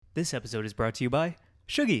This episode is brought to you by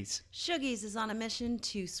Shuggies. Shuggies is on a mission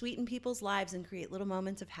to sweeten people's lives and create little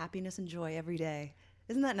moments of happiness and joy every day.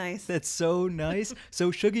 Isn't that nice? That's so nice.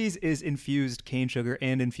 So Shuggies is infused cane sugar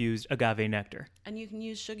and infused agave nectar. And you can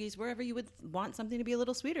use Shuggies wherever you would want something to be a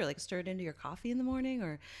little sweeter, like stir it into your coffee in the morning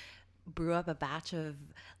or brew up a batch of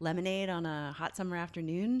lemonade on a hot summer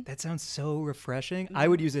afternoon. That sounds so refreshing. I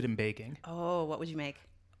would use it in baking. Oh, what would you make?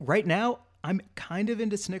 Right now, I'm kind of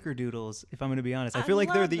into snickerdoodles, if I'm going to be honest. I feel like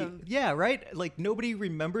love they're the... them. Yeah, right? Like, nobody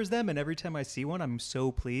remembers them, and every time I see one, I'm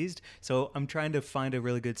so pleased. So I'm trying to find a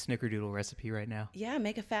really good snickerdoodle recipe right now. Yeah,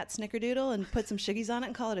 make a fat snickerdoodle and put some Shuggies on it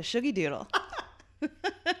and call it a Shuggy Doodle.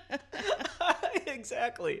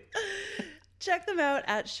 Exactly. Check them out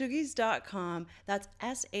at shuggies.com. That's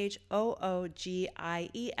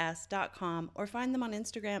SHOOGIES.com. Or find them on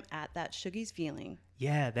Instagram at That Shuggies Feeling.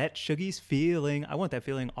 Yeah, that Shuggies feeling. I want that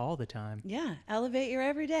feeling all the time. Yeah, elevate your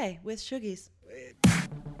everyday with Shuggies.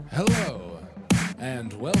 Hello,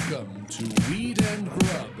 and welcome to Weed and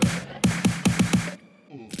Grub.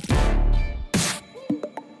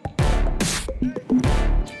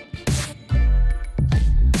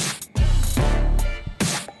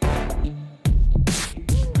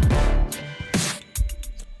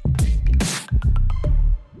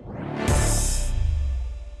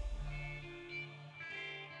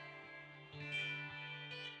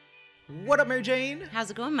 What up, Mary Jane?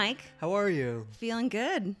 How's it going, Mike? How are you? Feeling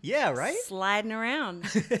good. Yeah, right? Sliding around.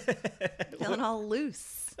 Feeling all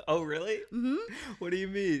loose. Oh, really? Mm-hmm. What do you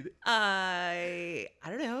mean? I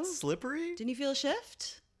don't know. Slippery? Didn't you feel a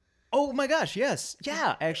shift Oh my gosh, yes.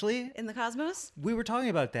 Yeah, actually, in the cosmos? we were talking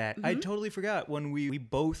about that. I totally forgot when we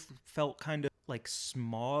both felt kind of like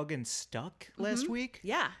smog and stuck last week.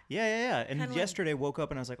 Yeah. Yeah. And Kinda like- yesterday woke up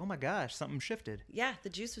and I was like, oh my gosh, something shifted. Yeah, the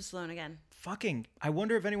juice was flowing again. Fucking, I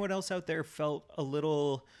wonder if anyone else out there felt a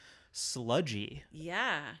little sludgy.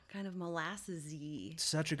 Yeah, kind of molassesy.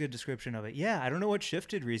 Such a good description of it. Yeah, I don't know what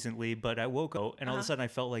shifted recently, but I woke up and all of a sudden I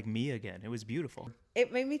felt like me again. It was beautiful.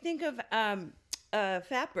 It made me think of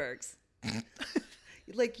Fatbergs.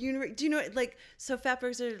 Like, do you know, like, so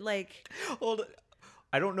Fatbergs are like, Hold on.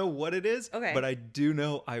 I don't know what it is, Okay. but I do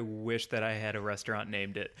know I wish that I had a restaurant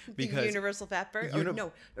named it because Universal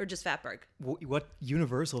Fatberg? Or just Fatberg. what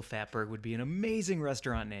Universal Fatberg would be an amazing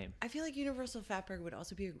restaurant name. I feel like Universal Fatberg would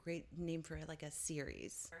also be a great name for like a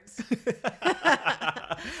series.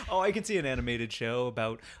 Oh, I can see an animated show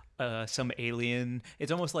about some alien.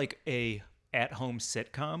 It's almost like a at-home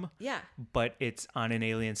sitcom. Yeah. But it's on an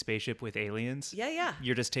alien spaceship with aliens. Yeah.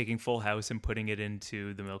 You're just taking Full House and putting it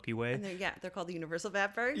into the Milky Way. And they're called the Universal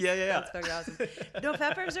Fatbergs. Yeah. That's fucking awesome. No,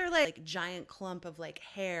 Fatbergs are like giant clump of like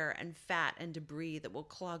hair and fat and debris that will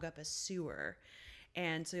clog up a sewer.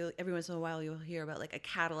 And so every once in a while you'll hear about like a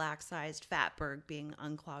Cadillac-sized Fatberg being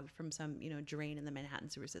unclogged from some, drain in the Manhattan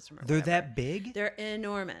sewer system or They're whatever. that big? They're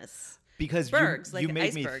enormous. Because Bergs, you like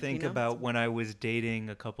made me iceberg, think about when I was dating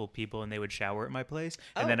a couple people and they would shower at my place.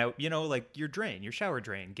 And then, like your shower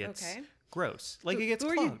drain gets Okay. gross. Like it gets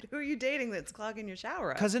Who clogged. are you dating that's clogging your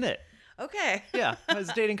shower up? Cousin It. Okay. Yeah, I was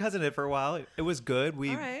dating Cousin It for a while. It was good. All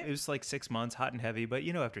right. It was like 6 months, hot and heavy. But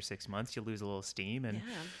after 6 months, you lose a little steam. And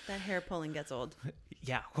Yeah, that hair pulling gets old.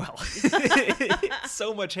 yeah, well,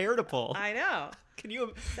 so much hair to pull. I know. Can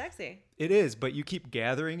you? Sexy. It is, but you keep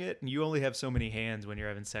gathering it, and you only have so many hands when you're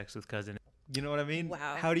having sex with Cousin It. You know what I mean?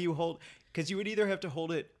 Wow. How do you hold? Because you would either have to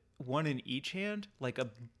hold it one in each hand, like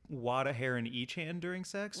a wad of hair in each hand during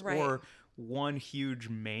sex, Right. or one huge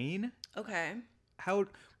mane. Okay. How?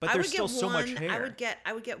 But I there's would still get so one, much hair. I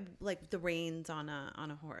would get like the reins on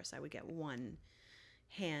a horse. I would get one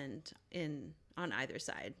hand on either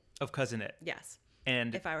side. of Cousin It. Yes.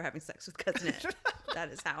 And If I were having sex with Cousin It,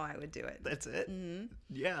 that is how I would do it. that's it. Mm-hmm.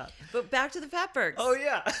 Yeah. But back to the Fatbergs. Oh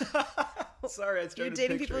yeah. Sorry, I started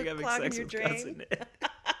dating people picturing having clogging sex your with drain? Cousin It.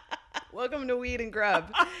 Welcome to Weed and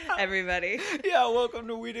Grub, everybody. Yeah, welcome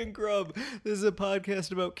to Weed and Grub. This is a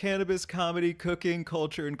podcast about cannabis, comedy, cooking,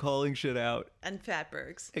 culture, and calling shit out. And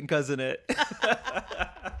Fatbergs. And Cousin It.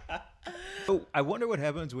 Oh, I wonder what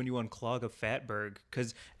happens when you unclog a Fatberg,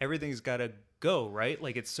 because everything's got to go, right?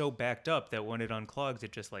 Like it's so backed up that when it unclogs,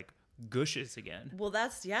 it just like gushes again. Well,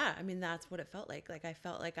 that's what it felt like. Like I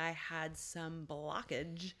felt like I had some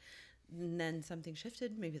blockage. And then something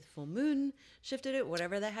shifted, maybe the full moon shifted it,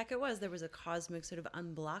 whatever the heck it was. There was a cosmic sort of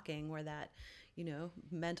unblocking where that,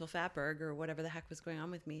 mental Fatberg or whatever the heck was going on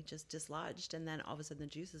with me just dislodged. And then all of a sudden the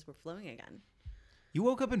juices were flowing again. You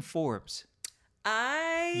woke up in Forbes.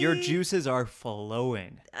 Your juices are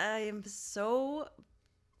flowing. I am so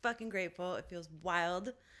fucking grateful. It feels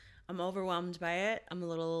wild. I'm overwhelmed by it. I'm a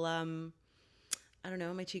little, I don't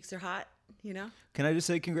know, my cheeks are hot. you know? Can I just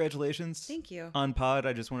say congratulations? Thank you. On pod,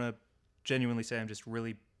 I just want to genuinely say I'm just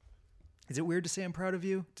really. Is it weird to say I'm proud of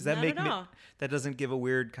you? Does that Not make at me? all. That doesn't give a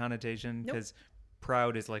weird connotation Nope. because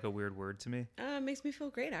proud is like a weird word to me. Makes me feel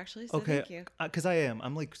great, actually. So Okay, thank you. Because I am.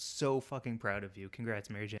 I'm like so fucking proud of you. Congrats,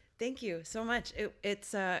 Mary Jane. Thank you so much.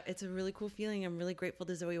 It's a really cool feeling. I'm really grateful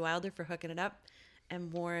to Zoe Wilder for hooking it up,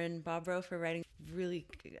 and Warren Bobrow for writing really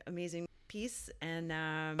amazing piece. And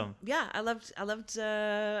yeah, I loved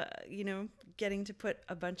getting to put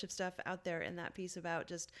a bunch of stuff out there in that piece about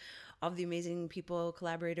just all the amazing people,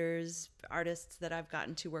 collaborators, artists that I've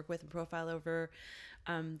gotten to work with and profile over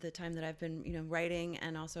the time that I've been writing,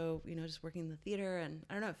 and also just working in the theater. And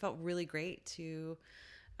I don't know, it felt really great to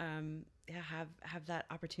have that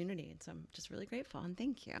opportunity, and so I'm just really grateful and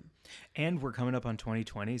thank you. And we're coming up on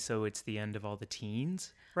 2020, so it's the end of all the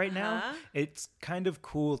teens right now. It's kind of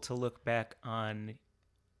cool to look back on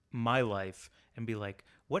my life and be like,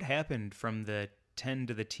 what happened from the 10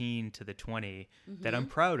 to the teen to the 20 that I'm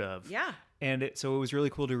proud of? Yeah. And so it was really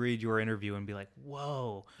cool to read your interview and be like,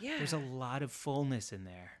 whoa, Yeah. there's a lot of fullness in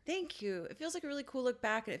there. Thank you. It feels like a really cool look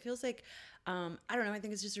back, and it feels like I don't know, I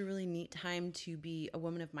think it's just a really neat time to be a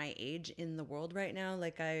woman of my age in the world right now.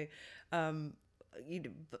 Like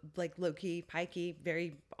like low key, high key,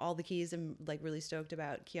 very all the keys. I'm like really stoked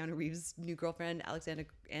about Keanu Reeves' new girlfriend,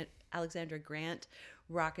 Alexandra Grant,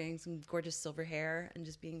 rocking some gorgeous silver hair and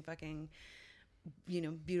just being fucking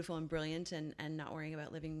beautiful and brilliant, and not worrying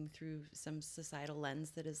about living through some societal lens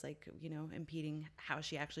that is like, impeding how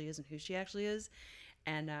she actually is and who she actually is.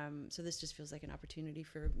 And so this just feels like an opportunity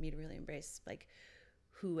for me to really embrace like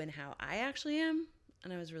who and how I actually am.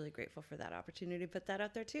 And I was really grateful for that opportunity to put that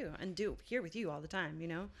out there too, and do here with you all the time,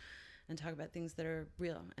 and talk about things that are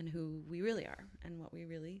real and who we really are and what we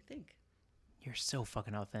really think. You're so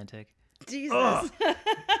fucking authentic. Jesus. Ugh.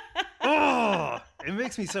 Oh, it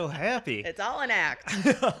makes me so happy. It's all an act.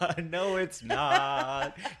 No, it's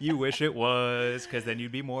not. You wish it was, because then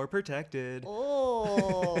you'd be more protected.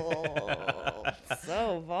 Oh,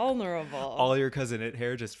 so vulnerable. All your Cousin It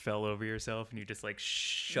hair just fell over yourself, and you just like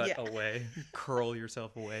shut Yeah. away, curl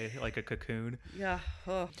yourself away like a cocoon. Yeah.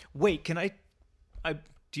 Oh. Wait, can I?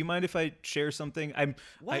 Do you mind if I share something?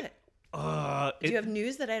 What? Do you have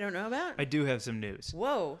news that I don't know about? I do have some news.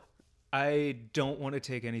 Whoa. I don't want to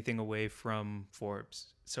take anything away from Forbes,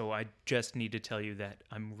 so I just need to tell you that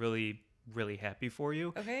I'm really, really happy for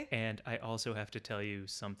you. Okay. And I also have to tell you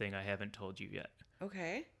something I haven't told you yet.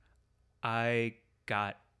 Okay. I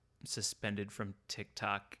got suspended from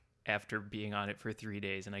TikTok after being on it for 3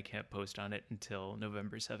 days, and I can't post on it until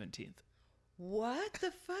November 17th. What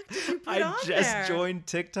the fuck did you put I on just there? joined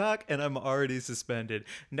TikTok, and I'm already suspended.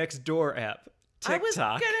 Nextdoor app.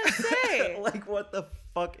 TikTok. I was gonna say. Like, what the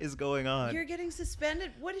fuck is going on? You're getting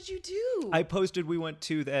suspended. What did you do? I posted we went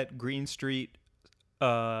to that Green Street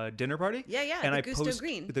dinner party. Yeah, and the Gusto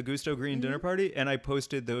Green. The Gusto Green dinner party, and I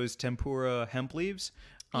posted those tempura hemp leaves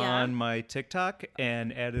on my TikTok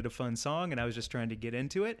and added a fun song, and I was just trying to get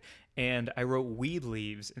into it, and I wrote weed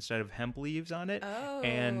leaves instead of hemp leaves on it,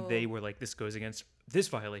 and they were like, this goes against this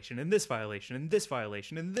violation and this violation and this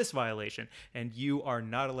violation and this violation, and you are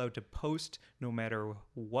not allowed to post no matter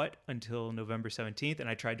what until November 17th. And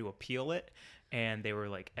I tried to appeal it, and they were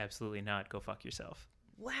like, absolutely not, go fuck yourself.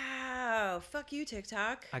 Wow. Fuck you,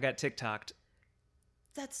 TikTok. I got TikToked.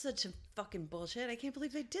 That's such a fucking bullshit. I can't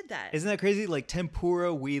believe they did that. Isn't that crazy? Like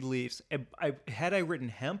tempura weed leaves. Had I written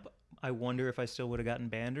hemp, I wonder if I still would have gotten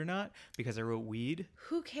banned or not, because I wrote weed.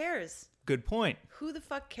 Who cares? Good point. Who the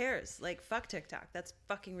fuck cares? Like, fuck TikTok. That's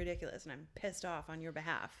fucking ridiculous, and I'm pissed off on your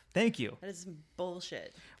behalf. Thank you. That is some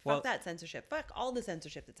bullshit. Well- Fuck that censorship. Fuck all the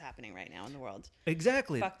censorship that's happening right now in the world.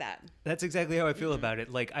 Exactly. Fuck that. That's exactly how I feel about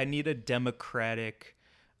it. Like, I need a democratic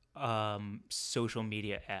social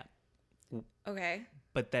media app. Okay.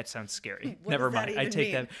 But that sounds scary. What Never does that mind. I even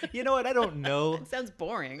take mean? that. You know what? I don't know. It sounds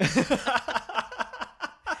boring.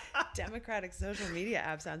 Democratic social media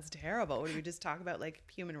app sounds terrible. Would we just talk about like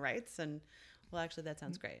human rights? And well, actually, that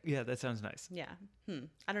sounds great. Yeah, that sounds nice. Yeah.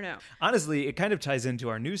 I don't know. Honestly, it kind of ties into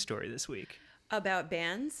our news story this week. About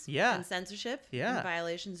bans Yeah. and censorship Yeah. and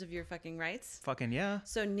violations of your fucking rights. Fucking yeah.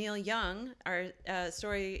 So Neil Young, our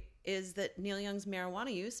story is that Neil Young's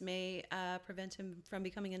marijuana use may prevent him from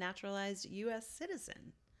becoming a naturalized U.S.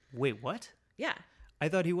 citizen. Wait, what? Yeah. I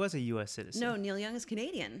thought he was a U.S. citizen. No, Neil Young is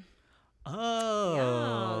Canadian.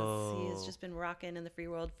 Oh. Yes. He has just been rocking in the free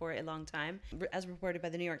world for a long time. As reported by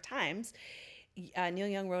the New York Times, Neil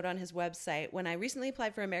Young wrote on his website, "When I recently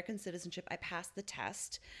applied for American citizenship, I passed the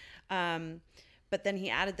test." But then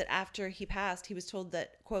he added that after he passed, he was told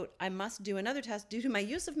that, quote, "I must do another test due to my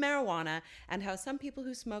use of marijuana and how some people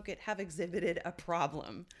who smoke it have exhibited a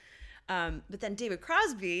problem." But then David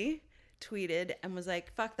Crosby tweeted and was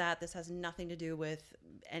like, fuck that. This has nothing to do with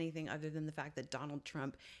anything other than the fact that Donald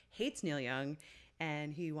Trump hates Neil Young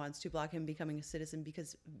and he wants to block him becoming a citizen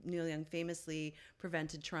because Neil Young famously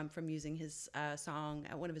prevented Trump from using his song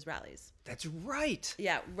at one of his rallies. That's right.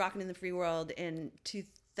 Yeah, Rockin' in the Free World in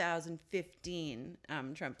 2015.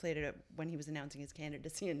 Trump played it when he was announcing his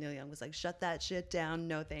candidacy, and Neil Young was like, shut that shit down.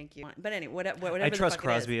 No, thank you. But anyway, whatever I trust the fuck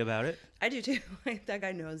Crosby about it. I do too. That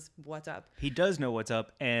guy knows what's up. He does know what's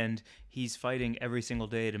up, and he's fighting every single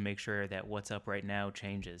day to make sure that what's up right now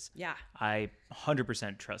changes. Yeah. I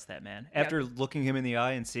 100% trust that man. After looking him in the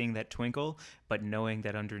eye and seeing that twinkle, but knowing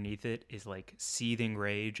that underneath it is like seething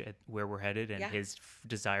rage at where we're headed and his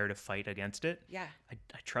desire to fight against it. Yeah. I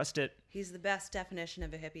trust it. He's the best definition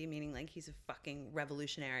of a hippie, meaning like he's a fucking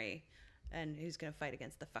revolutionary and who's going to fight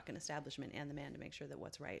against the fucking establishment and the man to make sure that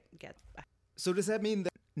what's right gets. So does that mean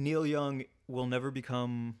that Neil Young will never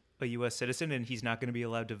become a U.S. citizen and he's not going to be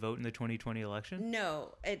allowed to vote in the 2020 election?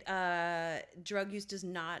 No. Drug use does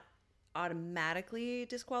not automatically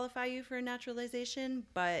disqualify you for naturalization,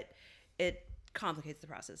 but it complicates the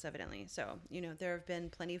process, evidently. So, there have been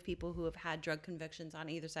plenty of people who have had drug convictions on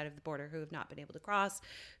either side of the border who have not been able to cross,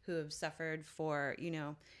 who have suffered for,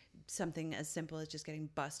 something as simple as just getting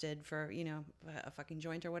busted for, a fucking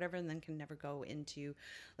joint or whatever, and then can never go into,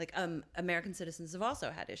 like, American citizens have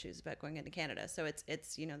also had issues about going into Canada. So it's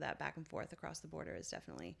that back and forth across the border has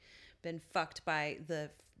definitely been fucked by the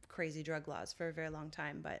crazy drug laws for a very long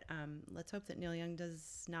time. But let's hope that Neil Young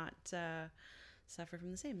does not suffer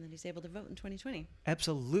from the same, that he's able to vote in 2020.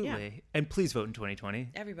 Absolutely. Yeah. And please vote in 2020.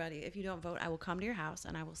 Everybody, if you don't vote, I will come to your house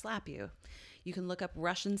and I will slap you. You can look up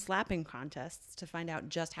Russian slapping contests to find out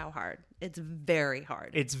just how hard. It's very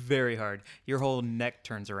hard. It's very hard. Your whole neck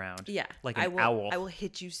turns around. Yeah. Like an owl. I will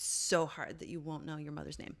hit you so hard that you won't know your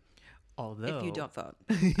mother's name. Although, if you don't vote,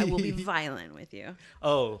 I will be violent with you.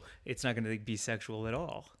 Oh, it's not going to be sexual at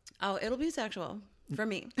all. Oh, it'll be sexual for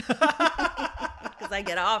me. Because I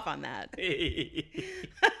get off on that.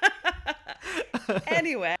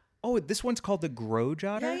 Anyway. Oh, this one's called the Grow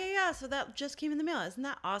Jotter? Yeah. So that just came in the mail. Isn't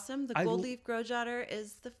that awesome? The gold leaf Grow Jotter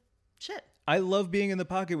is the shit. I love being in the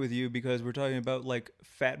pocket with you because we're talking about like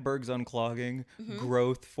Fatberg's unclogging,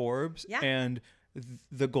 growth Forbes, and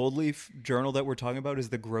the gold leaf journal that we're talking about is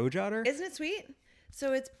the Grow Jotter. Isn't it sweet?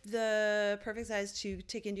 So it's the perfect size to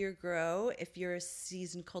take into your grow if you're a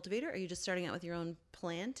seasoned cultivator or you're just starting out with your own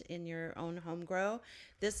plant in your own home grow.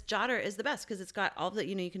 This jotter is the best because it's got all the,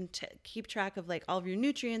 you can keep track of like all of your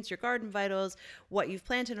nutrients, your garden vitals, what you've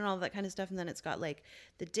planted and all that kind of stuff. And then it's got like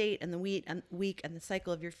the date and the week and the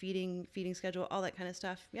cycle of your feeding schedule, all that kind of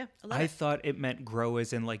stuff. Yeah, I love it. I thought it meant grow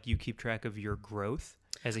as in like you keep track of your growth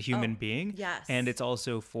as a human being. Yes. And it's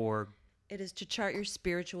also for... It is to chart your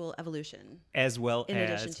spiritual evolution. As well in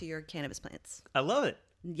addition to your cannabis plants. I love it.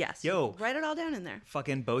 Yes. Yo. Write it all down in there.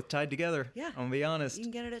 Fucking both tied together. Yeah. I'm going to be honest. You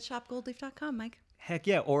can get it at shopgoldleaf.com, Mike. Heck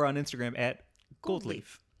yeah. Or on Instagram at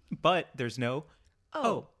Goldleaf. But there's no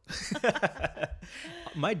O.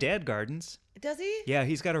 My dad gardens. Does he? Yeah,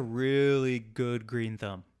 he's got a really good green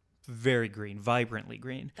thumb. Very green, vibrantly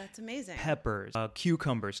green. That's amazing. Peppers,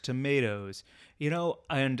 cucumbers, tomatoes,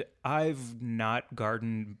 and I've not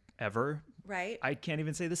gardened ever. Right. I can't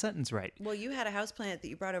even say the sentence right. Well, you had a houseplant that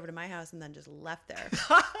you brought over to my house and then just left there.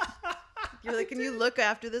 You're like, can you look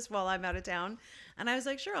after this while I'm out of town? And I was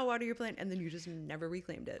like, sure, I'll water your plant. And then you just never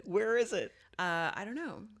reclaimed it. Where is it? I don't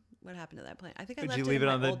know what happened to that plant. I think I left it. Did you leave it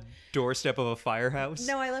on the doorstep of a firehouse?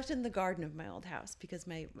 No, I left it in the garden of my old house because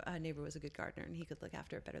my neighbor was a good gardener and he could look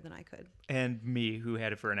after it better than I could. And me, who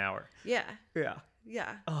had it for an hour. Yeah. Yeah.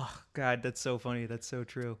 Yeah. Oh God, that's so funny. That's so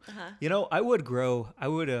true. Uh-huh. I would grow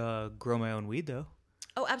my own weed though.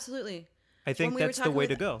 Oh, absolutely. I think that's the way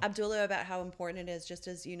to go. Abdullah about how important it is just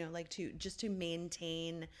as, like to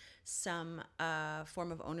maintain some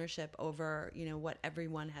form of ownership over, what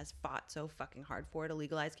everyone has fought so fucking hard for to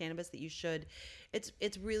legalize cannabis that you should, it's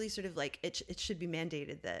really sort of like, it should be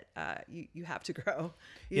mandated that you have to grow,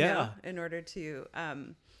 you know, in order to,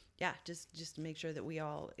 just make sure that we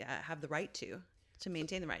all have the right to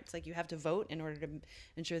maintain the rights. Like you have to vote in order to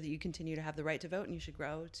ensure that you continue to have the right to vote, and you should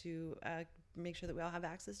grow to make sure that we all have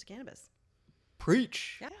access to cannabis.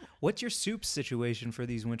 Preach. Yeah. What's your soup situation for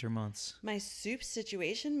these winter months? My soup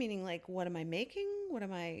situation, meaning like, what am I making?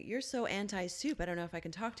 You're so anti-soup. I don't know if I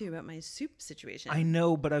can talk to you about my soup situation. I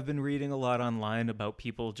know, but I've been reading a lot online about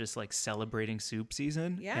people just like celebrating soup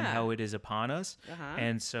season and how it is upon us.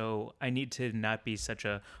 And so I need to not be such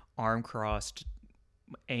a arm-crossed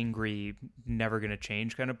angry, never gonna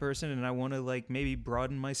change kind of person, and I want to like maybe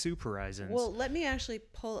broaden my soup horizons. Well, let me actually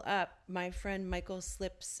pull up my friend Michael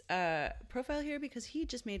Slip's profile here, because he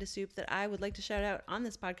just made a soup that I would like to shout out on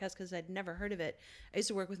this podcast because I'd never heard of it. I used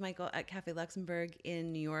to work with Michael at Cafe Luxembourg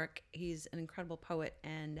in New York. He's an incredible poet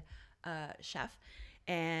and chef,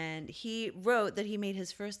 and he wrote that he made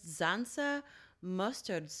his first Zansa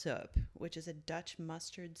mustard soup, which is a Dutch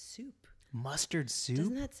mustard soup. Mustard soup?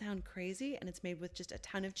 Doesn't that sound crazy? And it's made with just a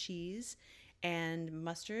ton of cheese and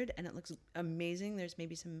mustard, and it looks amazing. There's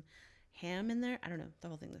maybe some ham in there. I don't know. The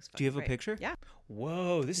whole thing looks fucking Do you have great. a picture? Yeah.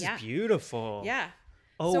 Whoa, this Yeah. is beautiful. Yeah.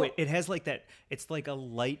 Oh, So- it has like that. It's like a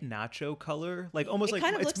light nacho color, like almost It like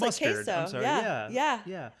kind of it's looks mustard. like queso. I'm sorry.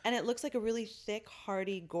 Yeah. And it looks like a really thick,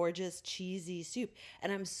 hearty, gorgeous, cheesy soup.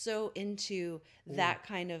 And I'm so into that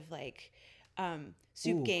kind of like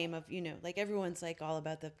soup game of, like everyone's like all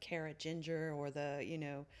about the carrot ginger or the,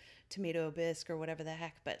 tomato bisque or whatever the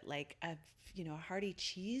heck. But like a hearty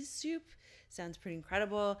cheese soup sounds pretty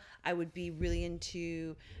incredible. I would be really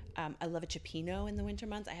into, I love a cioppino in the winter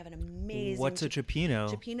months. I have an amazing. What's a cioppino?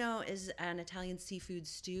 Cioppino is an Italian seafood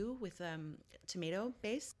stew with tomato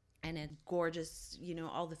base. And it's gorgeous,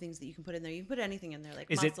 all the things that you can put in there. You can put anything in there,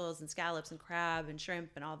 like mussels and scallops and crab and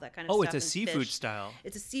shrimp and all that kind of Oh, stuff. it's a and seafood fish. style.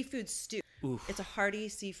 It's a seafood stew. Oof. It's a hearty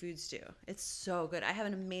seafood stew. It's so good. I have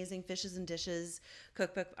an amazing Fishes and Dishes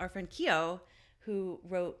cookbook. Our friend Kyo, who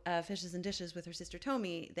wrote Fishes and Dishes with her sister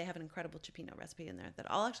Tomi, they have an incredible cioppino recipe in there that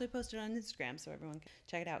I'll actually post it on Instagram so everyone can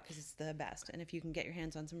check it out because it's the best. And if you can get your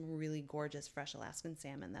hands on some really gorgeous fresh Alaskan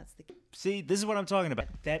salmon, that's the key. See, this is what I'm talking about.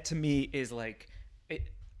 That to me is like,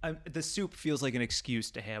 the soup feels like an excuse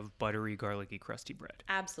to have buttery, garlicky, crusty bread.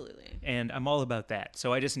 Absolutely. And I'm all about that.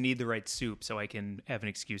 So I just need the right soup so I can have an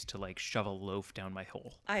excuse to like shove a loaf down my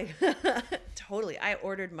hole. Totally. I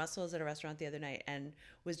ordered mussels at a restaurant the other night and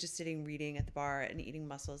was just sitting reading at the bar and eating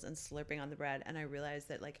mussels and slurping on the bread. And I realized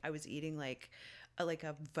that like I was eating like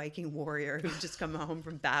a Viking warrior who'd just come home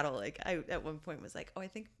from battle. Like I at one point was like, oh, I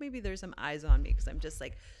think maybe there's some eyes on me because I'm just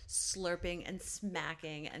like slurping and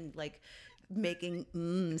smacking and like making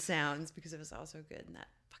sounds because it was all so good and that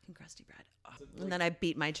fucking crusty bread. Oh. And then I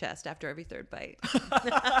beat my chest after every third bite.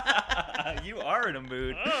 You are in a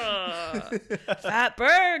mood. Fat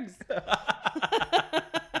Bergs.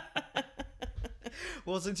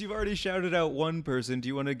 Well, since you've already shouted out one person, do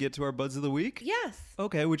you want to get to our buds of the week? Yes.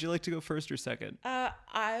 Okay. Would you like to go first or second?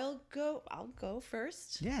 I'll go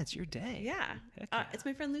first. Yeah, it's your day. Yeah. Heck yeah. It's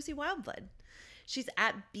my friend Lucy Wildblood. She's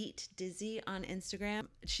at Beat Dizzy on Instagram.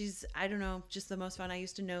 She's, I don't know, just the most fun. I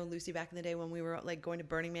used to know Lucy back in the day when we were like going to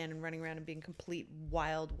Burning Man and running around and being complete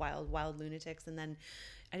wild lunatics. And then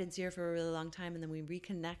I didn't see her for a really long time. And then we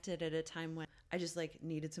reconnected at a time when I just like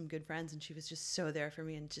needed some good friends. And she was just so there for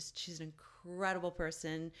me. And just, she's an incredible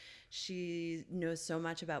person. She knows so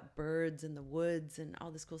much about birds and the woods and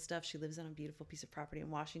all this cool stuff. She lives on a beautiful piece of property in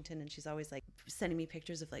Washington. And she's always like sending me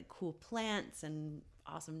pictures of like cool plants and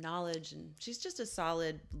awesome knowledge, and she's just a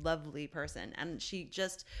solid, lovely person. And she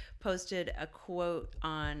just posted a quote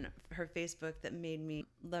on her Facebook that made me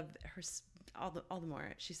love her all the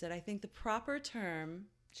more. She said, I think the proper term,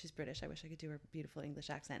 she's British, I wish I could do her beautiful English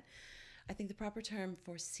accent, I think the proper term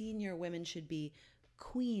for senior women should be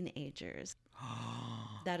queen-agers.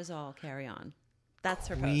 That is all. Carry on. That's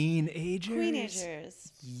her post. Queen-agers?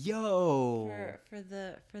 Queen-agers. Yo. For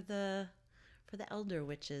the elder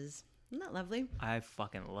witches. Isn't that lovely? I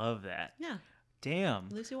fucking love that. Yeah. Damn.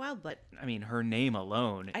 Lucy Wildblood. I mean, her name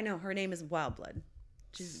alone. I know. Her name is Wildblood.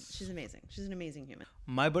 She's amazing. She's an amazing human.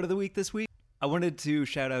 My butt of the week this week, I wanted to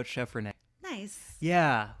shout out Chef Renee. Nice.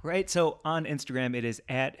 Yeah, right? So on Instagram, it is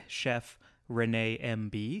at Chef Renee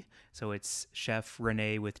MB. So it's Chef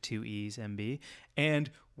Renee with 2 E's MB.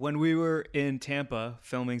 And when we were in Tampa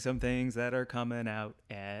filming some things that are coming out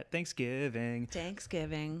at Thanksgiving.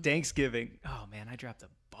 Oh, man, I dropped a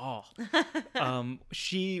ball.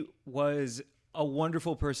 She was a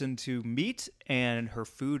wonderful person to meet, and her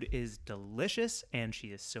food is delicious, and she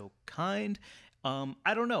is so kind.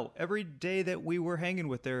 I don't know. Every day that we were hanging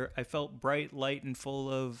with her, I felt bright, light, and full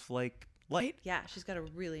of like light. Yeah, she's got a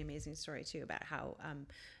really amazing story too about how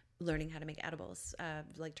learning how to make edibles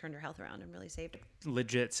like turned her health around and really saved her.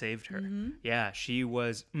 Legit saved her. Mm-hmm. Yeah, she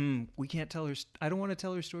was. We can't tell her. I don't want to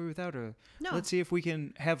tell her story without her. No. Let's see if we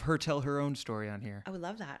can have her tell her own story on here. I would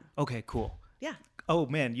love that. Okay, cool. Yeah. Oh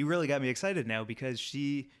man, you really got me excited now because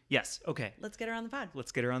yes. Okay. Let's get her on the pod.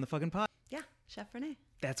 Let's get her on the fucking pod. Yeah, Chef Renee.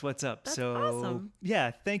 That's what's up. That's so awesome.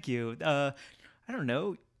 Yeah, thank you. I don't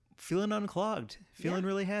know. Feeling unclogged. Feeling Yeah.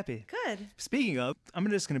 really happy. Good. Speaking of, I'm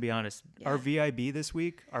just going to be honest. Yeah. Our VIB this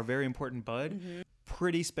week, our very important bud,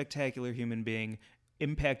 pretty spectacular human being.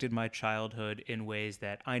 impacted my childhood in ways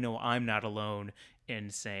that I know I'm not alone in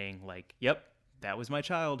saying, like, yep, that was my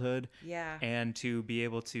childhood. Yeah. And to be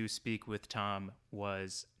able to speak with Tom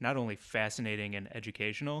was not only fascinating and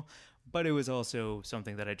educational, but it was also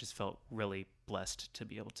something that I just felt really blessed to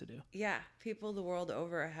be able to do. Yeah. People the world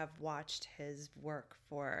over have watched his work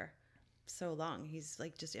for so long. He's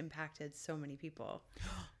like just impacted so many people.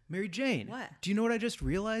 Mary Jane. What? Do you know what I just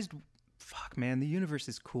realized? Fuck, man, the universe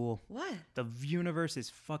is cool. What? The universe is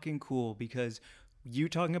fucking cool because you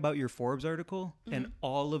talking about your Forbes article and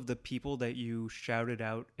all of the people that you shouted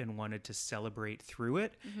out and wanted to celebrate through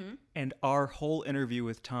it, and our whole interview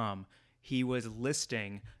with Tom, he was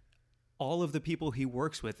listing all of the people he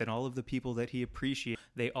works with and all of the people that he appreciates.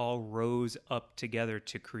 They all rose up together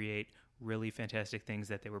to create really fantastic things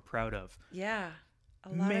that they were proud of. Yeah. A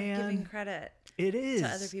lot of giving credit It is. to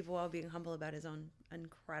other people while being humble about his own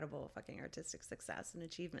incredible fucking artistic success and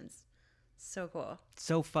achievements. So cool.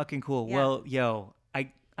 So fucking cool. Yeah. Well, yo,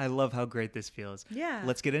 I love how great this feels. Yeah.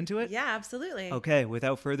 Let's get into it? Yeah, absolutely. Okay,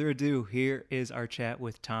 without further ado, here is our chat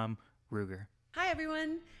with Tom Ruegger. Hi,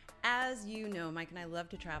 everyone. As you know, Mike and I love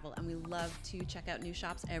to travel, and we love to check out new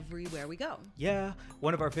shops everywhere we go. Yeah,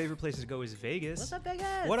 one of our favorite places to go is Vegas. What's up,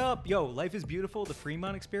 Vegas? What up? Yo, life is beautiful. The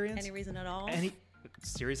Fremont experience. Any reason at all?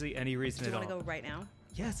 Seriously, any reason Do you at want all. to go right now?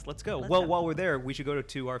 Yes, let's go. Let's Well, go. while we're there, we should go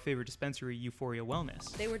to our favorite dispensary, Euphoria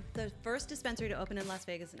Wellness. They were the first dispensary to open in Las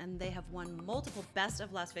Vegas, and they have won multiple Best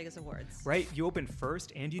of Las Vegas awards. Right? You open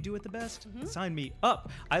first and you do it the best? Mm-hmm. Sign me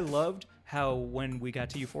up. I loved how when we got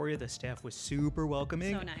to Euphoria, the staff was super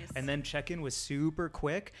welcoming. So nice. And then check-in was super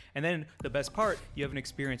quick. And then the best part, you have an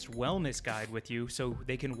experienced wellness guide with you so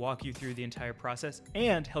they can walk you through the entire process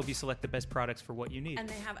and help you select the best products for what you need. And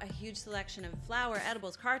they have a huge selection of flour,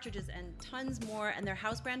 edibles, cartridges, and tons more. And their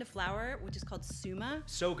house brand of flour, which is called Suma,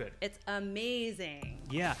 So good. it's amazing.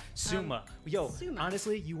 Yeah, Suma. Yo, Suma.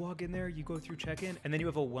 honestly, you walk in there, you go through check-in, and then you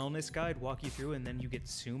have a wellness guide walk you through, and then you get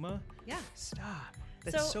Suma. Yeah. Stop.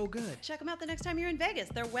 That's so good. Check them out the next time you're in Vegas.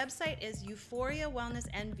 Their website is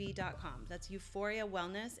euphoriawellnessnv.com. That's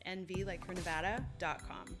euphoriawellnessnv, like for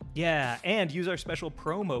Nevada.com. Yeah, and use our special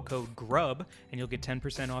promo code GRUB, and you'll get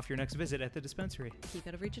 10% off your next visit at the dispensary. Keep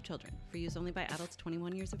out of reach of children. For use only by adults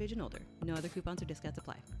 21 years of age and older. No other coupons or discounts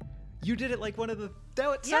apply. You did it like one of the...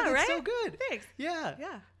 That Yeah, sounded right? so good. Thanks. Yeah.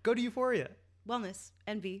 Yeah. Go to Euphoria.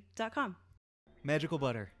 Wellnessnv.com. Magical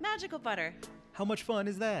butter. Magical Butter. How much fun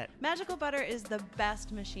is that? Magical Butter is the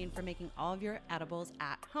best machine for making all of your edibles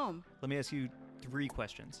at home. Let me ask you 3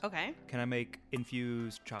 questions. Okay. Can I make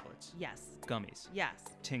infused chocolates? Yes. Gummies? Yes.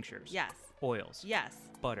 Tinctures? Yes. Oils? Yes.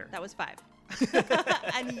 Butter? That was 5.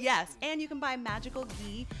 And yes. And you can buy magical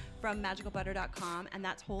ghee from magicalbutter.com, and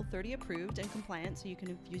that's Whole30 approved and compliant, so you can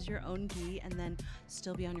infuse your own ghee and then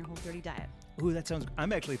still be on your Whole30 diet. Ooh, that sounds...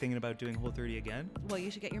 I'm actually thinking about doing Whole30 again. Well,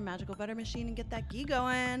 you should get your Magical Butter machine and get that ghee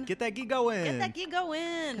going. Get that ghee going. Get that ghee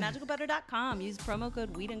going. Magicalbutter.com. Use promo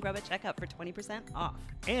code WeedandGrub at checkout for 20% off.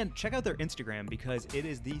 And check out their Instagram because it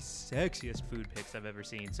is the sexiest food pics I've ever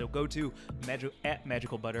seen. So go to at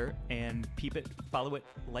Magical Butter and peep it, follow it,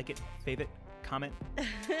 like it, fave it, comment.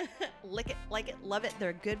 Lick it, like it, love it.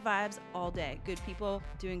 They're good vibes all day. Good people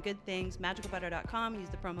doing good things. Magicalbutter.com. Use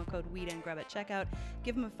the promo code WeedandGrub at checkout.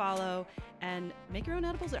 Give them a follow and make your own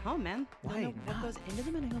edibles at home, man. Why You'll know not? what goes into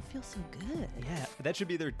them and you'll feel so good. Yeah, that should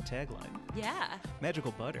be their tagline. Yeah.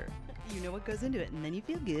 Magical Butter. You know what goes into it and then you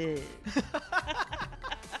feel good.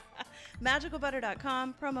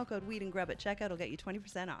 Magicalbutter.com. Promo code WeedandGrub at checkout will get you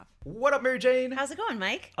 20% off. What up, Mary Jane? How's it going,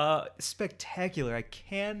 Mike? Spectacular. I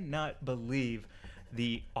cannot believe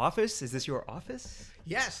the office. Is this your office?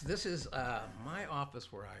 Yes, this is my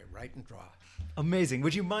office where I write and draw. Amazing.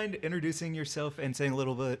 Would you mind introducing yourself and saying a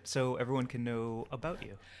little bit so everyone can know about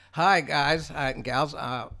you? Hi, guys and gals.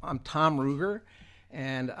 I'm Tom Ruegger,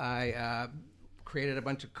 and I created a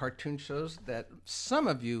bunch of cartoon shows that some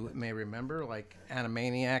of you may remember, like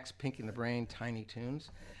Animaniacs, Pinky and the Brain, Tiny Toons.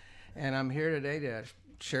 And I'm here today to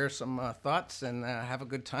share some thoughts and have a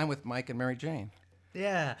good time with Mike and Mary Jane.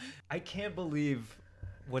 Yeah. I can't believe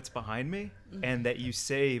what's behind me and that you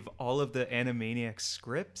save all of the Animaniacs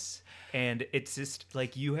scripts. And it's just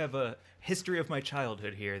like you have a history of my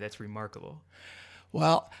childhood here that's remarkable.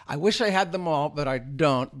 Well, I wish I had them all, but I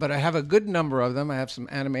don't. But I have a good number of them. I have some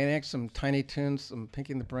Animaniacs, some Tiny Toons, some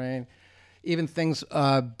Pinky and the Brain. Even things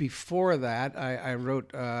before that, I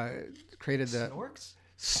wrote, created the... Snorks?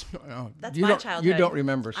 No, That's you my don't, childhood. You don't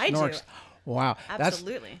remember I do. Snorks. Wow.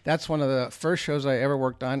 Absolutely. That's one of the first shows I ever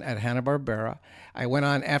worked on at Hanna-Barbera. I went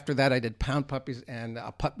on after that. I did Pound Puppies and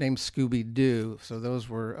a pup named Scooby-Doo. So those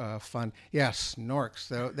were fun. Yeah, Snorks.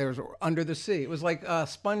 There was Under the Sea. It was like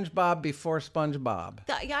SpongeBob before SpongeBob.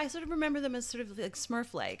 Yeah, I sort of remember them as sort of like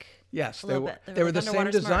Smurf-like. Yes, a little bit. They were like the same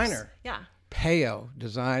underwater Smurfs. designer. Yeah. Peo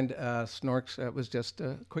designed Snorks. It was just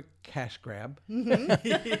a quick cash grab.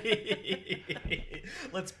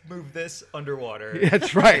 Let's move this underwater.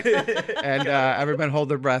 That's right. And everyone hold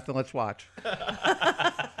their breath and let's watch.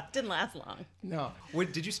 Didn't last long. No.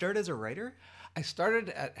 Did you start as a writer? I started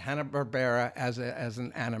at Hanna-Barbera as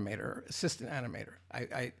an animator, assistant animator.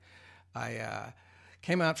 I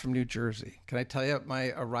came out from New Jersey. Can I tell you my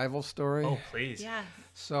arrival story? Oh, please. Yeah.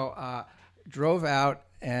 So drove out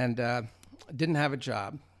and didn't have a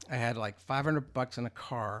job. I had like $500 in a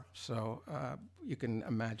car, so you can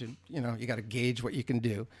imagine, you got to gauge what you can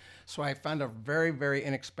do. So I found a very, very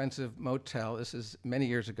inexpensive motel. This is many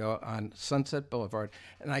years ago on Sunset Boulevard,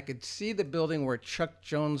 and I could see the building where Chuck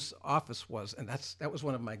Jones' office was, and that was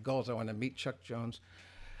one of my goals. I wanted to meet Chuck Jones.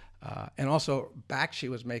 And also, Bakshi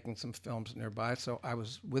was making some films nearby, so I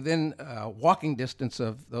was within walking distance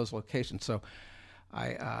of those locations. So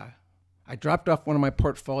I dropped off one of my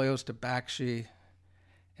portfolios to Bakshi,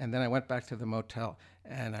 and then I went back to the motel,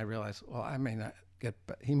 and I realized, well,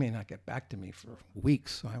 he may not get back to me for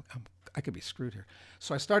weeks, so I could be screwed here.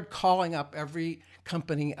 So I started calling up every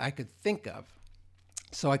company I could think of.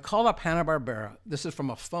 So I called up Hanna-Barbera. This is from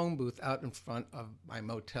a phone booth out in front of my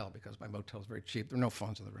motel, because my motel is very cheap. There are no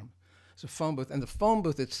phones in the room. It's a phone booth, and the phone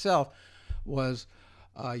booth itself was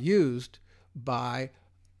used by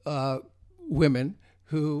women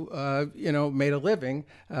who, made a living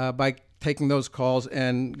by taking those calls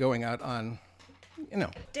and going out on,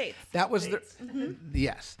 Dates. That was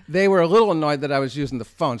yes. They were a little annoyed that I was using the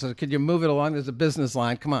phone. So could you move it along? There's a business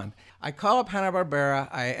line. Come on. I call up Hanna-Barbera.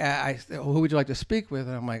 I who would you like to speak with?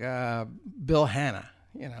 And I'm like, Bill Hanna.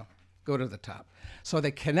 Go to the top. So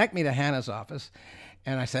they connect me to Hanna's office.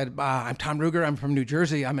 And I said, I'm Tom Ruger. I'm from New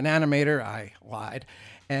Jersey. I'm an animator. I lied.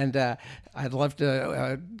 And I'd love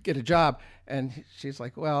to get a job. And she's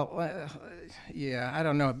like, well, yeah, I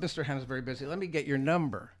don't know. Mr. Hanna's very busy. Let me get your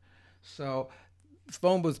number. So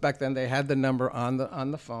phone booths back then, they had the number on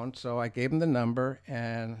the phone. So I gave them the number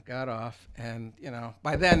and got off. And,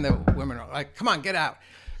 by then the women are like, come on, get out.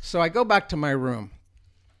 So I go back to my room.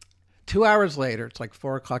 2 hours later, it's like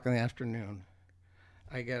 4 o'clock in the afternoon.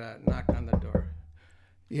 I get a knock on the door.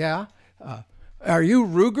 Yeah? Are you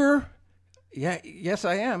Ruger? Yeah, yes,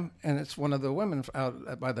 I am. And it's one of the women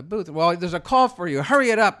out by the booth. Well, there's a call for you. Hurry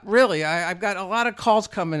it up. Really, I've got a lot of calls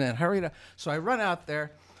coming in. Hurry it up. So I run out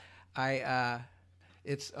there.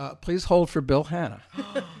 It's please hold for Bill Hanna.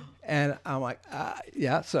 And I'm like,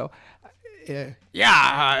 yeah. So, is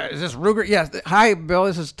this Ruger? Yes. Hi, Bill.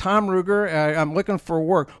 This is Tom Ruger. I'm looking for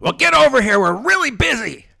work. Well, get over here. We're really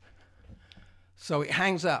busy. So he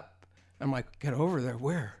hangs up. I'm like, get over there.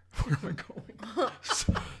 Where? Where am I going?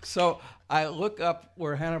 So I look up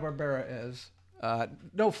where Hanna-Barbera is.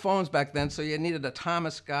 No phones back then, so you needed a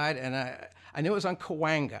Thomas guide, and I knew it was on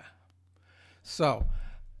Cahuenga. So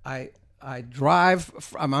I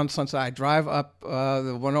drive. I'm on Sunset. I drive up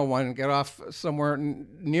the 101 and get off somewhere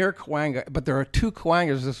near Cahuenga. But there are two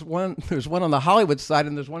Cahuengas. There's one on the Hollywood side,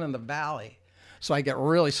 and there's one in the Valley. So I get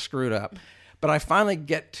really screwed up. But I finally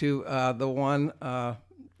get to the one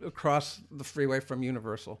across the freeway from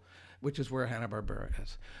Universal, which is where Hanna-Barbera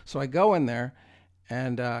is. So I go in there,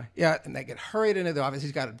 and and they get hurried into the office.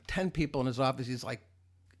 He's got 10 people in his office.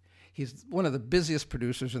 He's one of the busiest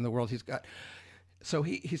producers in the world. So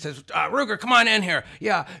he says, Ruger, come on in here.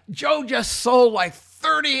 Yeah, Joe just sold like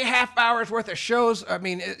 30 half hours worth of shows. I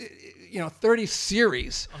mean, 30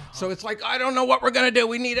 series. Uh-huh. So it's like, I don't know what we're going to do.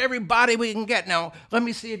 We need everybody we can get. Now, let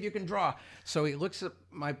me see if you can draw. So he looks at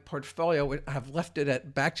my portfolio. I've left it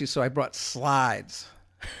at Bakshi, so I brought slides.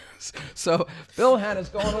 So Bill Hanna's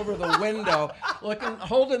going over the window,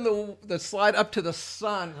 holding the slide up to the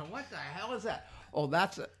sun. What the hell is that? Oh,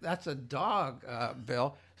 that's a dog,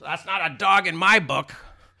 Bill. So that's not a dog in my book.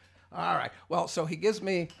 All right. Well, so he gives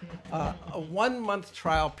me a 1-month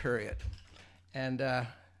trial period. And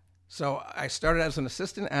so I started as an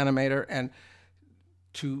assistant animator, and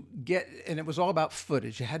it was all about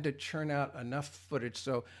footage. You had to churn out enough footage.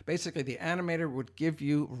 So basically the animator would give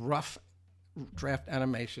you rough draft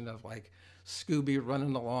animation of like Scooby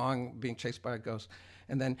running along, being chased by a ghost.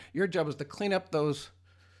 And then your job was to clean up those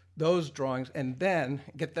drawings and then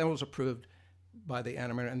get those approved by the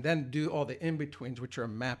animator, and then do all the in-betweens, which are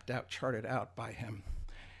mapped out, charted out by him.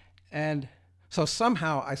 And so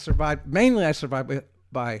somehow I survived. Mainly I survived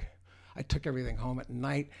by I took everything home at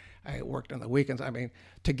night. I worked on the weekends. I mean,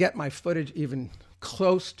 to get my footage even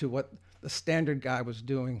close to what the standard guy was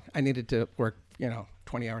doing, I needed to work,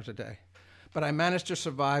 20 hours a day. But I managed to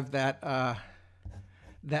survive that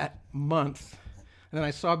month. And then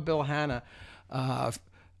I saw Bill Hanna a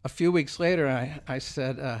few weeks later, and I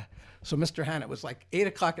said, so Mr. Hanna, it was like 8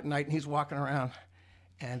 o'clock at night, and he's walking around.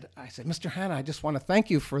 And I said, Mr. Hanna, I just want to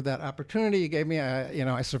thank you for that opportunity you gave me.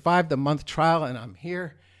 I survived the month trial, and I'm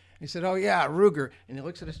here. And he said, oh, yeah, Ruger. And he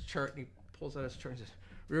looks at his chart, and he pulls out his chart and says,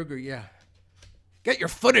 Ruger, yeah. Get your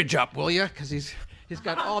footage up, will you? Because he's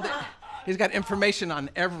got he's got information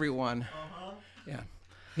on everyone. Uh-huh. Yeah,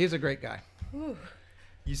 he's a great guy. Whew.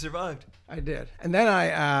 You survived. I did. And then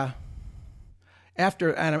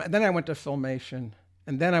then I went to Filmation.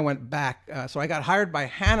 And then I went back. So I got hired by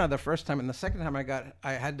Hanna the first time, and the second time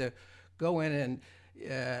I had to go in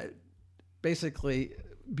and basically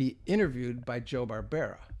be interviewed by Joe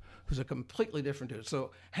Barbera, who's a completely different dude.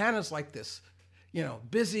 So Hanna's like this,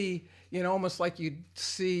 busy, almost like you'd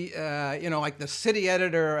see, like the city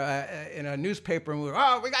editor in a newspaper, and we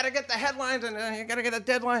got to get the headlines, and you got to get a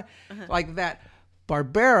deadline, like that.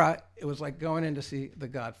 Barbera, it was like going in to see The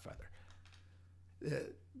Godfather. The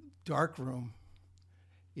dark room.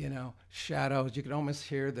 Shadows. You could almost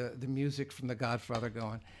hear the music from The Godfather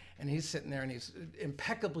going. And he's sitting there, and he's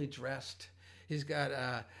impeccably dressed. He's got,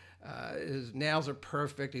 his nails are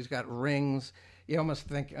perfect. He's got rings. You almost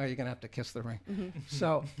think, oh, you're going to have to kiss the ring. Mm-hmm.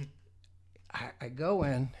 So I go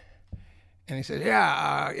in, and he said,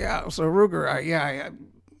 yeah. So Ruger,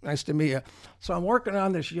 nice to meet you. So I'm working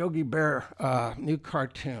on this Yogi Bear new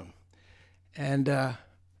cartoon. And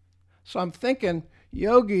so I'm thinking,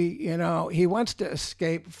 Yogi, he wants to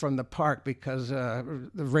escape from the park because the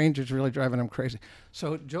ranger's really driving him crazy.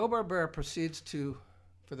 So Joe Barbera proceeds to,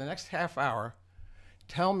 for the next half hour,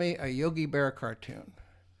 tell me a Yogi Bear cartoon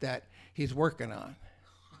that he's working on.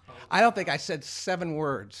 I don't think I said 7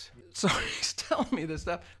 words. So he's telling me this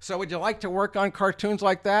stuff. So would you like to work on cartoons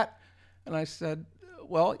like that? And I said,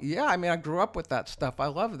 well, yeah. I mean, I grew up with that stuff. I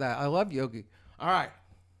love that. I love Yogi. All right.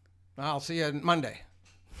 I'll see you Monday.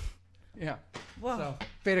 Yeah. Whoa. So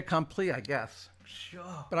fait accompli, I guess.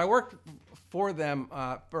 Sure. But I worked for them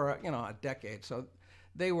for a decade, so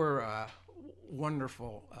they were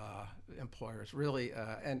wonderful employers, really.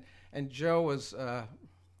 And Joe was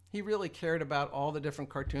he really cared about all the different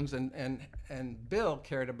cartoons, and Bill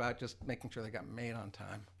cared about just making sure they got made on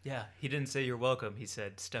time. Yeah, he didn't say you're welcome. He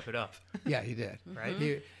said step it up. Yeah, he did.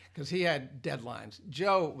 Right? Because he had deadlines.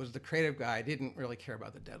 Joe was the creative guy. Didn't really care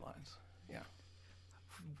about the deadlines. Yeah.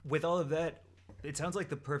 With all of that, it sounds like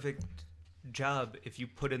the perfect job if you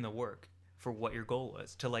put in the work for what your goal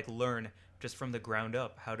was, to learn just from the ground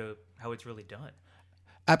up how it's really done.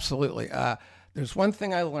 Absolutely. There's one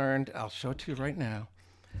thing I learned. I'll show it to you right now.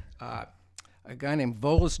 A guy named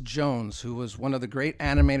Volos Jones, who was one of the great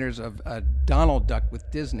animators of Donald Duck with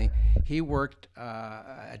Disney. He worked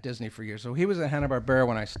at Disney for years. So he was at Hanna-Barbera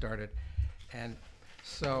when I started. And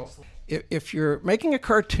so if you're making a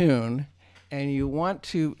cartoon and you want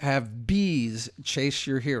to have bees chase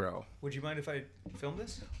your hero. Would you mind if I film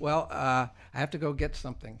this? Well, I have to go get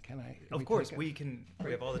something. Can I? Of course, we can.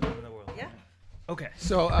 We have all the time in the world. Yeah. Okay.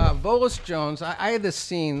 So Volos Jones, I had this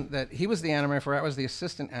scene that he was the animator for. I was the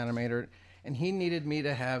assistant animator, and he needed me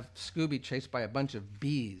to have Scooby chased by a bunch of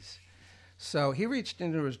bees. So he reached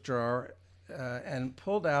into his drawer and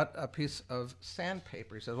pulled out a piece of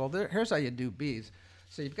sandpaper. He said, well, here's how you do bees.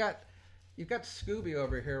 So you've got Scooby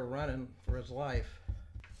over here running for his life,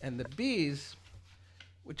 and the bees,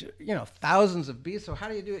 which thousands of bees. So how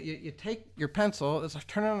do you do it? You take your pencil,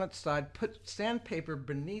 turn it on its side, put sandpaper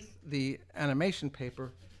beneath the animation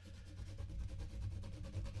paper,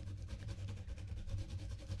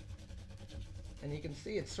 and you can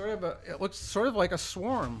see it looks sort of like a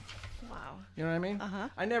swarm. Wow. You know what I mean? Uh-huh.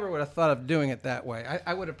 I never would have thought of doing it that way.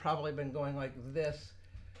 I would have probably been going like this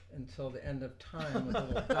until the end of time with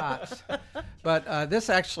little dots. But this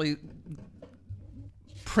actually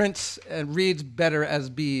prints and reads better as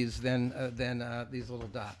bees than these little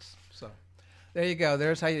dots. So there you go.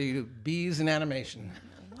 There's how you do bees in animation.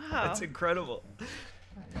 Wow. That's incredible.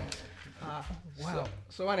 Wow.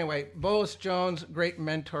 So anyway, Volos Jones, great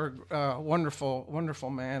mentor, wonderful, wonderful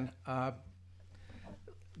man.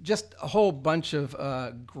 Just a whole bunch of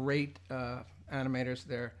great animators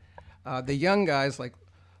there. The young guys like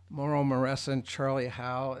Mauro Maressa and Charlie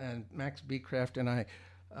Howe and Max Beecraft and I,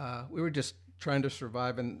 we were just trying to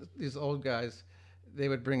survive. And these old guys, they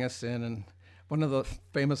would bring us in. And one of the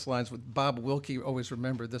famous lines with Bob Wilkie, always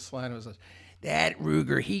remembered this line, was, "That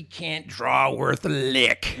Ruger, he can't draw worth a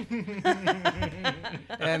lick."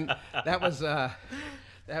 And that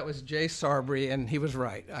That was Jay Sarbury, and he was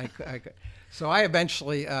right. So I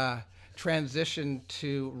eventually transitioned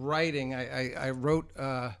to writing. I wrote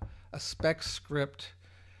a spec script.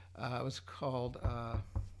 It was called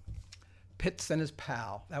Pitts and His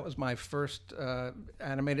Pal. That was my first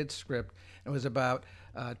animated script. It was about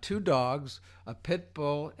two dogs, a pit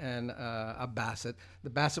bull and a basset. The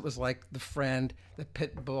basset was like the friend. The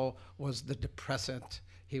pit bull was the depressant.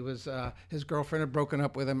 He was his girlfriend had broken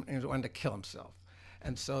up with him, and he wanted to kill himself.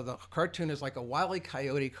 And so the cartoon is like a Wile E.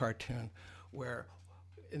 Coyote cartoon, where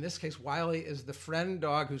in this case, Wiley is the friend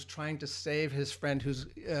dog who's trying to save his friend who's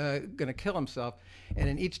going to kill himself. And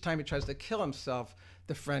in each time he tries to kill himself,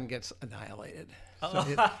 the friend gets annihilated. So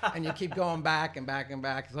and you keep going back and back and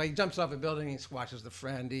back. So he jumps off a building, he squashes the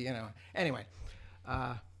friend, Anyway,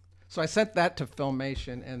 so I sent that to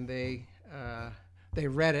Filmation, and they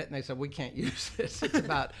read it, and they said, we can't use this. It's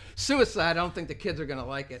about suicide. I don't think the kids are going to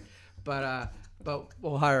like it, but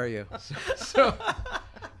we'll hire you. So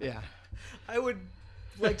yeah. I would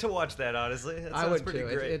like to watch that, honestly. That sounds I would pretty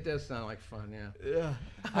too. great. It does sound like fun, yeah.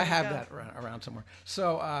 I have that around somewhere.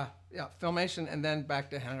 So, Filmation, and then back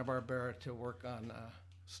to Hanna-Barbera to work on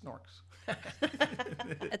Snorks.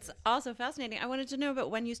 It's also fascinating. I wanted to know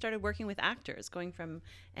about when you started working with actors, going from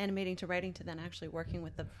animating to writing to then actually working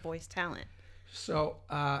with the voice talent. So,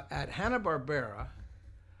 at Hanna-Barbera,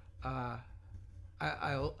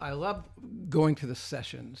 I love going to the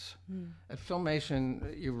sessions. At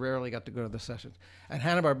Filmation, you rarely got to go to the sessions. At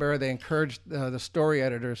Hanna-Barbera, they encouraged the story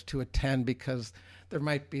editors to attend because there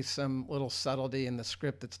might be some little subtlety in the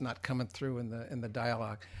script that's not coming through in the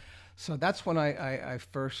dialogue. So that's when I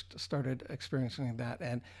first started experiencing that.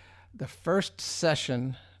 And the first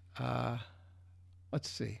session, let's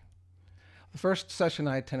see. The first session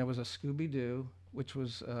I attended was a Scooby-Doo, which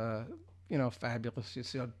was, fabulous. You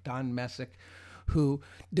see Don Messick, who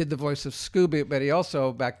did the voice of Scooby, but he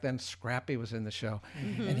also, back then, Scrappy was in the show.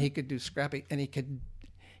 Mm-hmm. And he could do Scrappy, and he could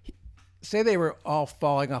say they were all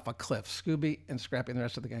falling off a cliff, Scooby and Scrappy and the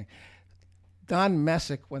rest of the gang. Don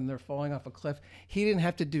Messick, when they're falling off a cliff, he didn't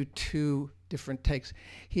have to do two different takes.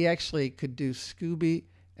 He actually could do Scooby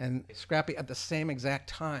and Scrappy at the same exact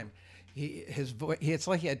time. His voice, it's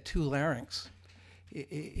like he had two larynx.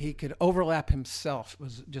 He could overlap himself. It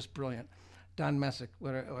was just brilliant. Don Messick,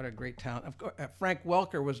 what a great talent. Of course, Frank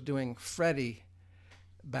Welker was doing Freddy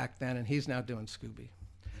back then, and he's now doing Scooby.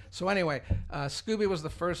 So anyway, Scooby was the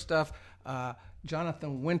first stuff.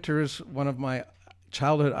 Jonathan Winters, one of my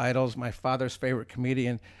childhood idols, my father's favorite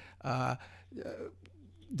comedian,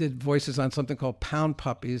 did voices on something called Pound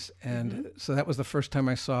Puppies, and so that was the first time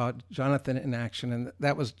I saw Jonathan in action, and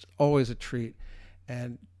that was always a treat.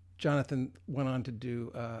 And Jonathan went on to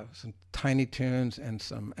do some Tiny Toons and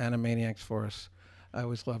some Animaniacs for us. I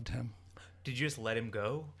always loved him. Did you just let him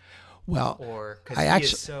go? Well, or because I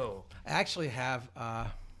actually have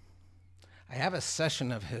I have a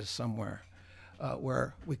session of his somewhere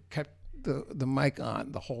where we kept the mic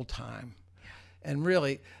on the whole time, and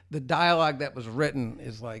really the dialogue that was written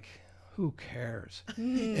is like, who cares?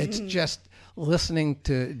 It's just listening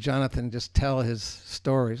to Jonathan just tell his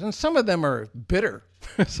stories, and some of them are bitter,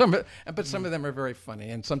 but some of them are very funny,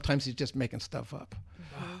 and sometimes he's just making stuff up.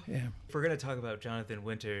 Yeah. If we're gonna talk about Jonathan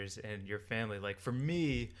Winters and your family, like for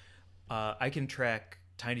me, I can track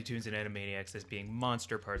Tiny Toons and Animaniacs as being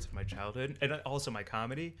monster parts of my childhood, and also my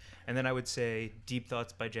comedy. And then I would say Deep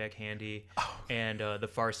Thoughts by Jack Handey and The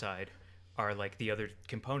Far Side are like the other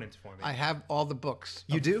components for me. I have all the books.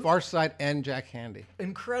 You do? Far Side and Jack Handey.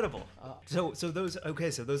 Incredible. So those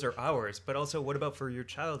are ours. But also, what about for your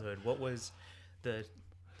childhood? What was the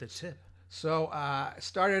tip? So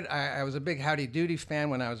I was a big Howdy Doody fan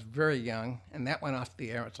when I was very young, and that went off the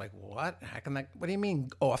air. It's like, what? What do you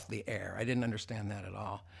mean off the air? I didn't understand that at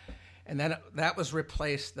all. And then that was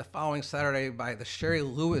replaced the following Saturday by the Sherry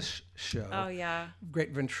Lewis show. Oh, yeah.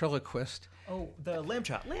 Great ventriloquist. Oh, the Lamb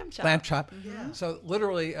Chop. Lamb Chop. Lamb Chop. Yeah. So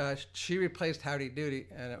literally, she replaced Howdy Doody,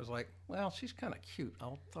 and it was like, well, she's kind of cute.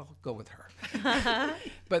 I'll go with her.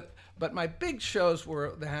 But my big shows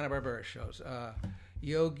were the Hanna-Barbera shows.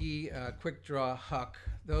 Yogi, Quick Draw, Huck.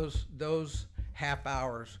 Those half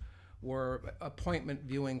hours were appointment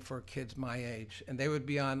viewing for kids my age, and they would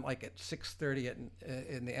be on like at 6:30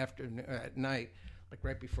 in the afternoon at night, like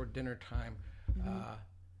right before dinner time.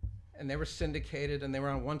 And they were syndicated, and they were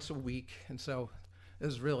on once a week, and so it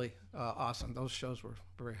was really awesome. Those shows were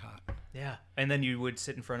very hot. Yeah, and then you would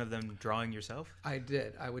sit in front of them drawing yourself? I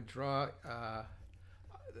did. I would draw.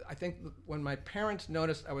 I think when my parents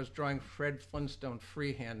noticed I was drawing Fred Flintstone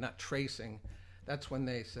freehand, not tracing, that's when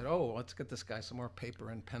they said, oh, let's get this guy some more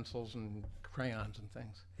paper and pencils and crayons and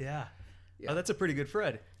things. Yeah. Oh, that's a pretty good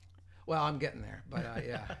Fred. Well, I'm getting there, but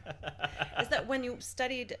yeah. Is that when you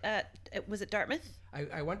studied was it Dartmouth?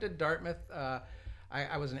 I went to Dartmouth.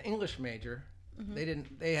 I was an English major. They didn't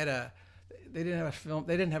have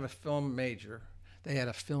a film major. They had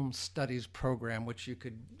a film studies program which you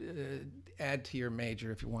could add to your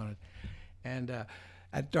major if you wanted. And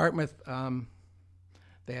at Dartmouth,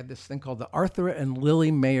 they had this thing called the Arthur and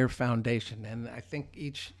Lily Mayer Foundation, and I think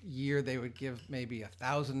each year they would give maybe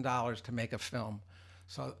 $1,000 to make a film.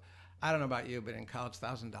 So I don't know about you, but in college,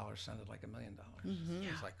 $1,000 sounded like $1 million.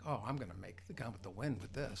 It was like, oh, I'm going to make the Gone with the Wind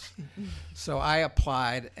with this. So I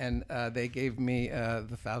applied, and they gave me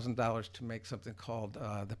the $1,000 to make something called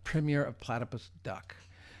The Premiere of Platypus Duck,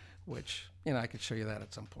 which, I could show you that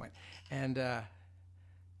at some point. And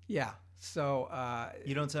yeah, so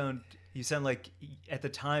you sound like at the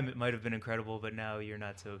time it might have been incredible, but now you're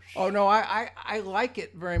not so sure. Oh, no, I like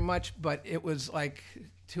it very much, but it was like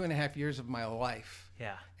 2.5 years of my life.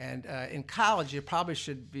 Yeah. And in college, you probably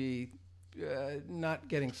should be not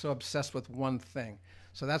getting so obsessed with one thing.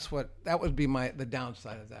 So that would be the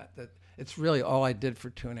downside of that it's really all I did for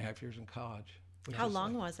 2.5 years in college. How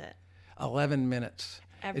long was it? 11 minutes.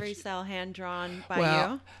 Every cell hand drawn by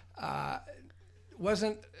you?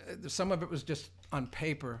 Wasn't some of it was just on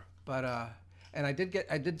paper, but and I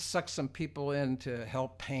did suck some people in to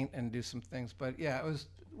help paint and do some things, but yeah, it was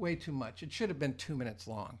way too much. It should have been 2 minutes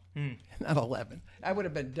long, not 11. I would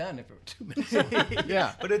have been done if it were 2 minutes long.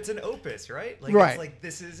 Yeah, but it's an opus, right? Like, right. It's like,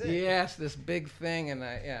 this is it. Yes, this big thing, and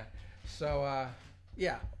so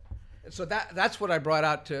yeah. So that's what I brought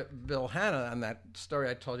out to Bill Hanna on that story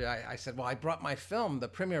I told you. I said, well, I brought my film, The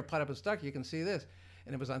Premiere of Platypus Duck. You can see this,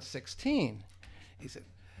 and it was on 16. He said,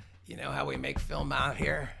 you know how we make film out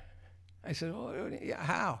here? I said, well, yeah,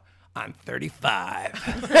 how? On 35.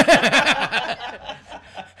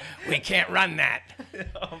 We can't run that.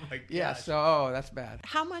 Oh my god. Yeah, so that's bad.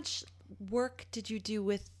 How much work did you do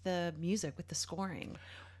with the music, with the scoring?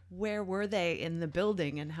 Where were they in the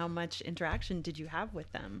building, and how much interaction did you have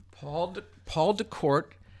with them? Paul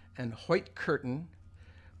DeCourt and Hoyt Curtin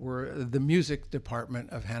were the music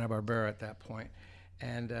department of Hanna-Barbera at that point.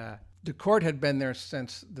 And DeCourt had been there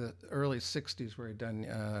since the early 60s, where he'd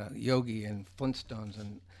done Yogi and Flintstones.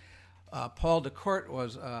 And Paul DeCourt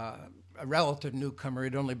was a relative newcomer.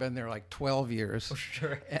 He'd only been there like 12 years. Oh,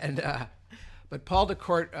 sure. And but Paul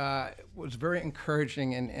DeCourt was very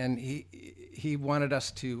encouraging, and he wanted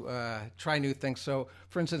us to try new things. So,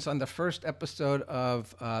 for instance, on the first episode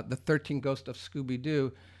of The 13 Ghosts of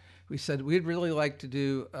Scooby-Doo, we said we'd really like to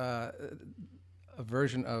do a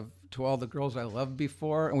version of To All the Girls I Loved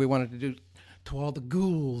Before, and we wanted to do To All the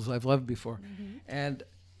Ghouls I've Loved Before. Mm-hmm. And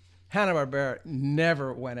Hanna-Barbera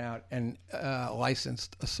never went out and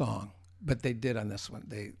licensed a song, but they did on this one.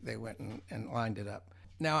 They went and lined it up.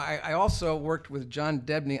 Now, I also worked with John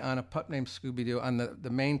Debney on A Pup Named Scooby-Doo on the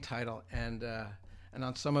main title, and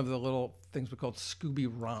on some of the little things we called Scooby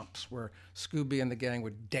Romps, where Scooby and the gang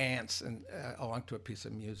would dance and along to a piece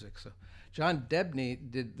of music. So John Debney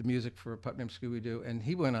did the music for A Pup Named Scooby-Doo, and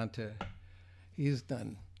he went on he's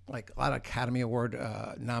done like a lot of Academy Award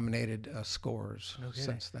nominated scores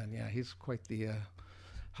since then. Yeah, he's quite the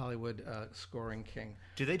Hollywood scoring king.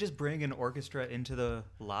 Do they just bring an orchestra into the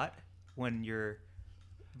lot when you're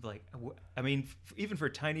like, I mean, even for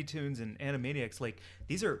Tiny Toons and Animaniacs, like,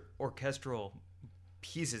 these are orchestral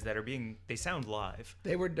pieces that they sound live.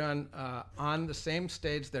 They were done on the same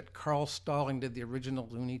stage that Carl Stalling did the original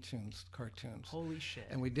Looney Tunes cartoons. Holy shit.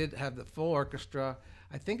 And we did have the full orchestra.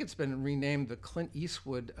 I think it's been renamed the Clint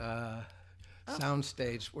Eastwood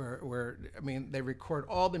soundstage, where I mean, they record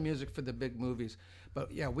all the music for the big movies.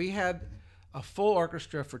 But yeah, we had a full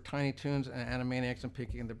orchestra for Tiny Toons and Animaniacs and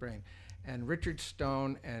Pinky and the Brain. And Richard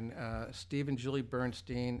Stone and Steve and Julie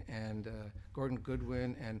Bernstein and Gordon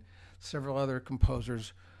Goodwin and several other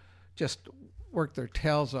composers just worked their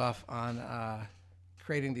tails off on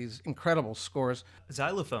creating these incredible scores.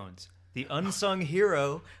 Xylophones, the unsung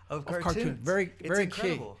hero of cartoons. Very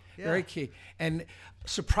key. Yeah. Very key. And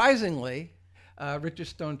surprisingly, Richard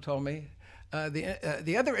Stone told me,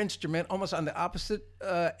 the other instrument, almost on the opposite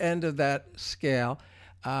end of that scale,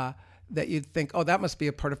 that you'd think, oh, that must be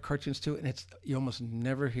a part of cartoons too, and you almost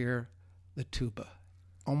never hear the tuba,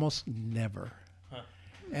 almost never. Huh.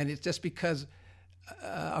 And it's just because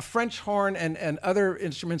a French horn and other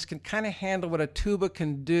instruments can kind of handle what a tuba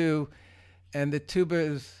can do, and the tuba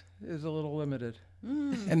is a little limited.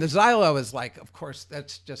 And the xylo is like, of course,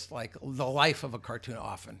 that's just like the life of a cartoon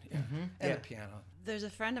often, and the piano. There's a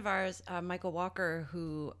friend of ours, Michael Walker,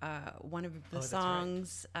 who one of the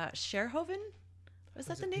songs, Scherhoven. Was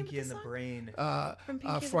that the name Pinky of the song? Pinky and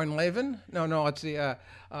the Brain. Freundleben? No, it's the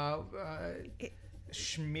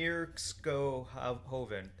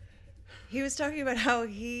Schmierskohoven. He was talking about how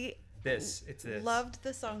he It's this. loved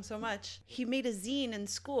the song so much. He made a zine in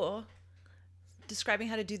school describing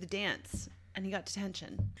how to do the dance, and he got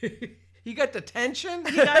detention. You got detention?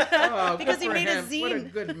 Because good he for made a him. What a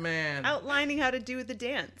zine good man. outlining how to do the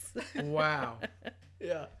dance. Wow.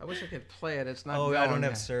 Yeah. I wish I could play it. It's not Oh, going I don't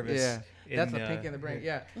have yet. service Yeah. That's in, the Pinky in the Brain.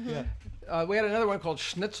 Yeah. Yeah. We had another one called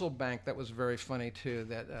Schnitzelbank that was very funny, too,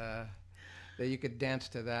 that you could dance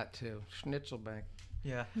to that, too. Schnitzelbank.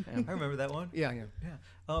 Yeah. I remember that one. Yeah. Yeah.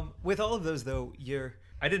 With all of those, though,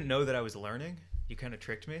 I didn't know that I was learning. You kind of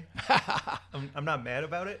tricked me. I'm not mad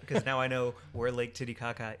about it because now I know where Lake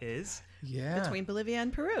Titicaca is. Yeah. Between Bolivia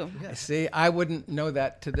and Peru. Yeah. See, I wouldn't know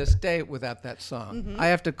that to this day without that song. I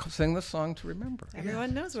have to sing the song to remember.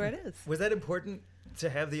 Everyone knows where it is. Was that important to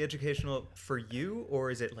have the educational for you,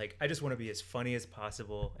 or is it like I just want to be as funny as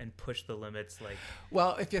possible and push the limits? Like,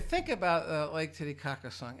 Well, if you think about Lake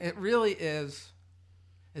Titicaca song, it really is.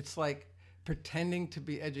 It's like pretending to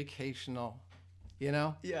be educational, you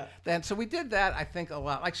know? Yeah. And so we did that, I think, a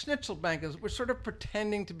lot. Like Schnitzelbank is, we're sort of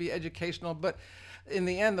pretending to be educational, but in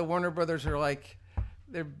the end, the Warner Brothers are like,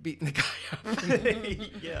 they're beating the guy up.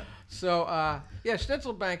 yeah. So, yeah,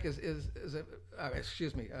 Schnitzelbank is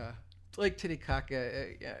Lake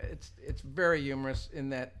Titicaca. It's very humorous in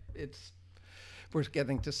that we're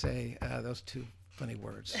getting to say those two funny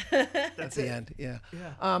words at the end. Yeah.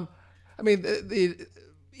 Yeah. I mean,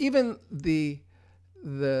 even the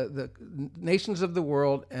nations of the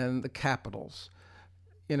world and the capitals,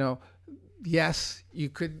 you know, yes, you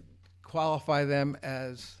could qualify them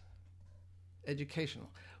as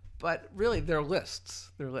educational, but really they're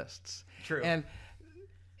lists. They're lists. True. And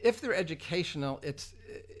if they're educational, it's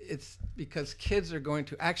because kids are going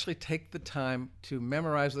to actually take the time to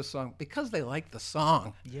memorize the song because they like the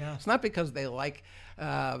song. Yeah. It's not because they like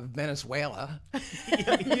Venezuela.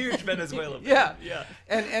 Huge Venezuela fan. Yeah. Yeah.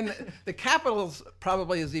 And the capitals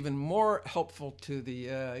probably is even more helpful to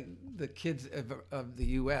the kids of the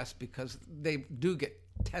U.S. because they do get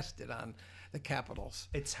tested on the capitals.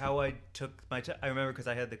 It's how I took my I remember because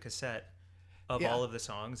I had the cassette of Yeah. all of the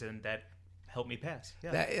songs, and that helped me pass.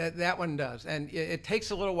 Yeah. That one does, and it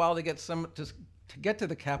takes a little while to get to get to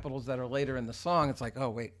the capitals that are later in the song. It's like,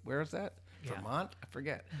 oh wait, where is that? Yeah. Vermont? I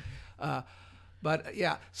forget. But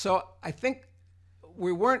yeah, so I think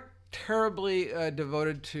we weren't terribly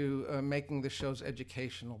devoted to making the shows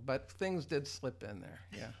educational, but things did slip in there.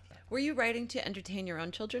 Yeah. Were you writing to entertain your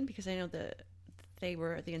own children? Because I know that they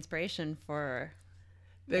were the inspiration for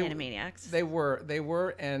Animaniacs. They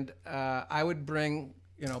were, and I would bring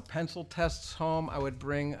pencil tests home. I would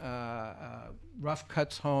bring rough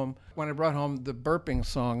cuts home. When I brought home the burping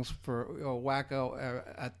songs for Wacko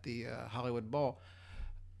at the Hollywood Bowl,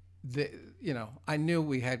 I knew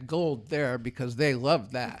we had gold there because they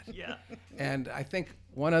loved that. Yeah. And I think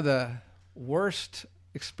one of the worst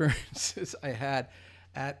experiences I had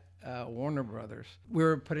at Warner Brothers,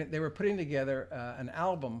 they were putting together an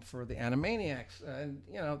album for the Animaniacs, and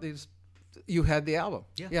you had the album.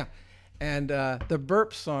 Yeah. And the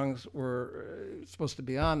burp songs were supposed to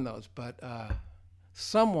be on those, but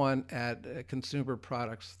someone at Consumer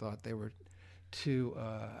Products thought they were too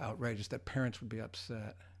outrageous, that parents would be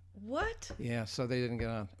upset. What? Yeah, so they didn't get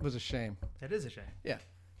on. It was a shame. That is a shame. Yeah.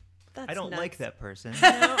 That's I don't nuts. like that person.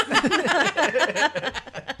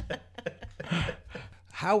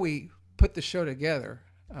 How we put the show together,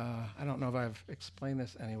 I don't know if I've explained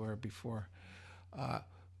this anywhere before.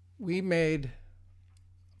 We made,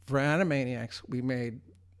 for Animaniacs,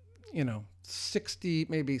 60,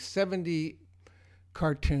 maybe 70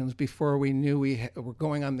 cartoons before we knew we were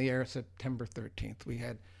going on the air September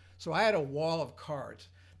 13th. So I had a wall of cards.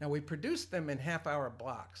 Now we produced them in half-hour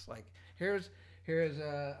blocks. Like here's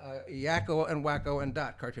a Yakko and Wacko and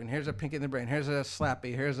Dot cartoon. Here's a Pinky in the Brain. Here's a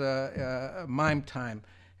Slappy. Here's a Mime Time,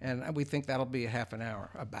 and we think that'll be a half an hour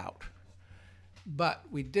about. But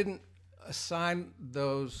we didn't assign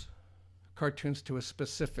those cartoons to a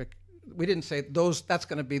specific. We didn't say that's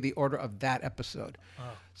going to be the order of that episode.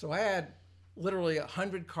 Oh. So I had literally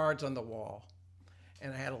 100 cards on the wall,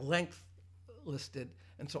 and I had a length listed.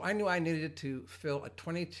 And so I knew I needed to fill a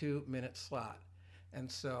 22-minute slot.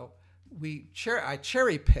 And so I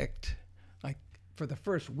cherry-picked, like, for the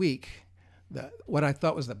first week, what I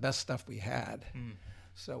thought was the best stuff we had. Mm.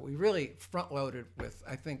 So we really front-loaded with,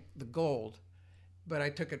 I think, the gold. But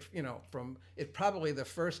I took it, from it. Probably the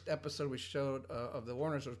first episode we showed of the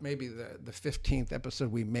Warners was maybe the 15th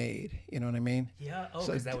episode we made. You know what I mean? Yeah. Oh,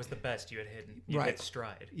 because that was the best you had hidden. You hit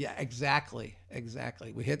stride. Yeah, exactly.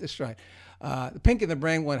 We hit the stride. The Pink in the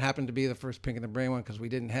Brain one happened to be the first Pink in the Brain one because we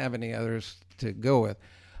didn't have any others to go with.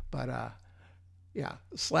 But Yeah.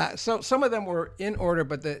 So some of them were in order,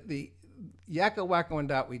 but the Yakko, Wacko, and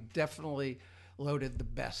Dot, we definitely loaded the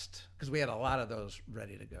best because we had a lot of those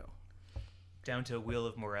ready to go. Down to Wheel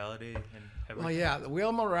of Morality and everything. Well, yeah, the Wheel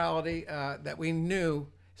of Morality that we knew.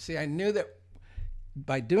 See, I knew that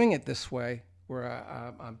by doing it this way, where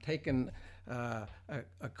I'm taking a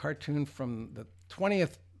cartoon from the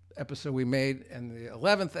 20th episode we made and the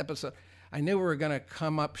 11th episode, I knew we were going to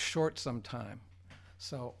come up short sometime.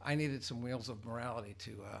 So I needed some Wheels of Morality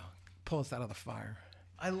to pull us out of the fire.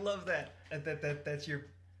 I love that. That's your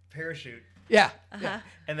parachute. Yeah. Uh-huh. Yeah.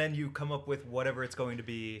 And then you come up with whatever it's going to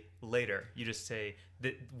be later. You just say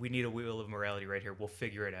that we need a Wheel of Morality right here. We'll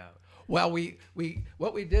figure it out. Well,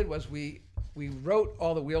 what we did was we wrote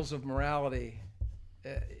all the Wheels of Morality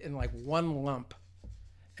in like one lump,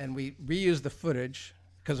 and we reused the footage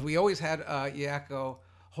because we always had Yakko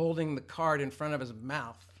holding the card in front of his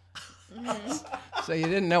mouth. So you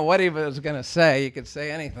didn't know what he was going to say. You could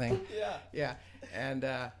say anything. Yeah. Yeah. And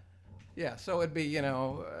so it'd be,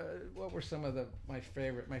 what were some of my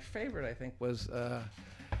favorite? My favorite, I think, was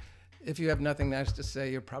if you have nothing nice to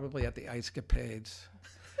say, you're probably at the Ice Capades.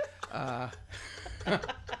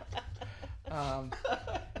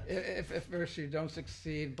 If first you don't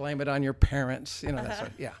succeed, blame it on your parents. That sort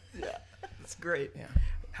of, yeah. Yeah. That's great. Yeah.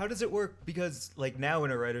 How does it work? Because like now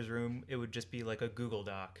in a writer's room, it would just be like a Google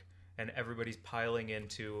Doc and everybody's piling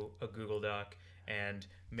into a Google Doc and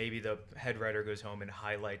maybe the head writer goes home and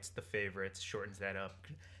highlights the favorites, shortens that up,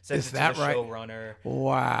 sends Is it that to the right? showrunner.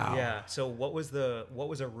 Wow. Yeah. So what was a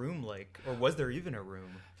room like, or was there even a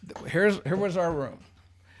room? Here was our room.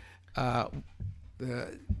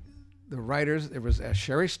 The writers, there was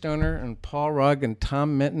Sherry Stoner and Paul Rugg and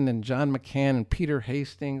Tom Minton and John McCann and Peter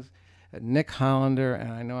Hastings, Nick Hollander,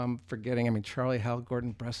 and I know I'm forgetting, Charlie Hal,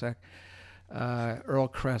 Gordon Bresek, Earl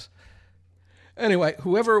Kress. Anyway,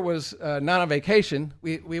 whoever was not on vacation,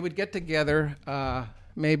 we would get together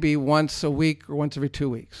maybe once a week or once every 2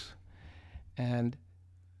 weeks. And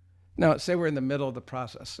no, say we're in the middle of the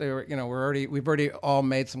process. Say we've already all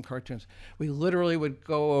made some cartoons. We literally would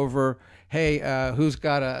go over, hey, who's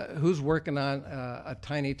working on a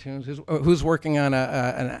Tiny Toons? Who's working on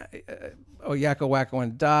a Yakko, Wacko,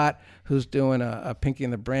 and Dot? Who's doing a Pinky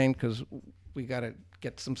and the Brain? Because we got to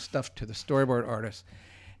get some stuff to the storyboard artist.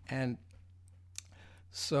 And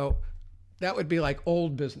so that would be like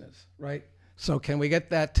old business, right? So can we get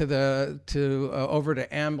that over to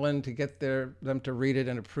Amblin to get them to read it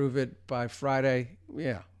and approve it by Friday?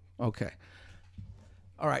 Yeah, okay.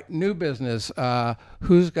 All right, new business.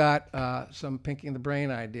 Who's got some Pinky and the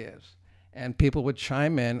Brain ideas? And people would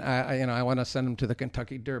chime in. I want to send them to the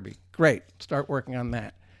Kentucky Derby. Great, start working on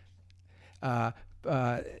that.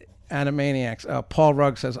 Animaniacs. Paul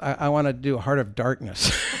Rugg says, I want to do Heart of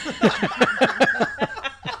Darkness.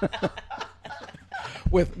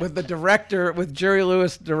 With the director, with Jerry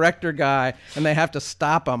Lewis, director guy, and they have to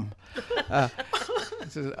stop him. And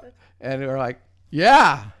we're like,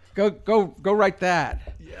 yeah, go write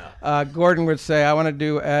that. Yeah. Gordon would say, I want to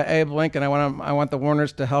do Abe Lincoln. I want the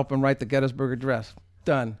Warners to help him write the Gettysburg Address.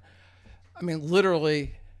 Done.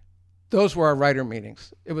 Literally, those were our writer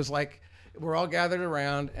meetings. It was like we're all gathered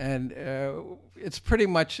around, and it's very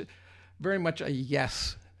much a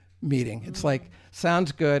yes meeting. It's like,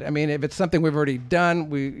 sounds good. If it's something we've already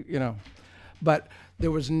done, but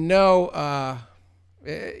there was no,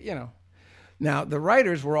 Now, the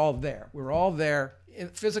writers were all there. We were all there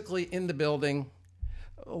physically in the building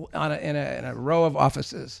in a row of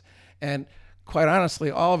offices. And quite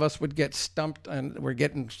honestly, all of us would get stumped and we're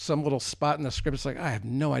getting some little spot in the script. It's like, I have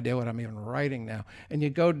no idea what I'm even writing now. And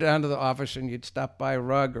you'd go down to the office and you'd stop by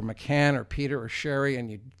Rugg or McCann or Peter or Sherry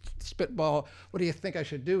and you'd spitball, what do you think I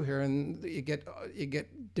should do here? And you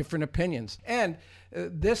get different opinions. And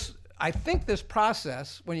I think this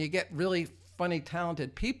process, when you get really funny,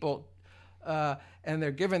 talented people, and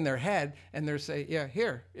they're given their head and they're say, yeah,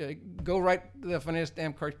 here, go write the funniest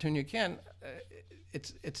damn cartoon you can.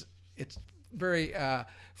 It's very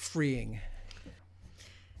freeing.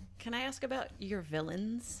 Can I ask about your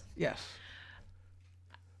villains? Yes.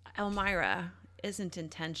 Elmira isn't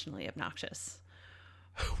intentionally obnoxious.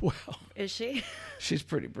 Well, is she? She's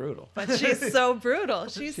pretty brutal. But she's so brutal.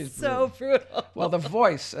 She's so brutal. Well, the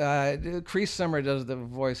voice, Cree Summer does the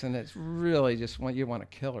voice, and it's really just you want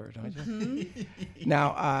to kill her, don't you? Mm-hmm.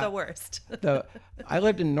 Now, the worst. I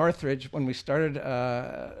lived in Northridge when we started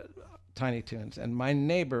Tiny Toons, and my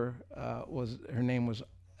neighbor her name was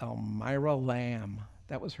Elmira Lamb.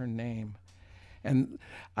 That was her name, and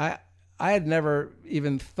I had never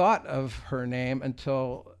even thought of her name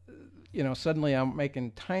until. Suddenly I'm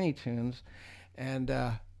making Tiny Toons, and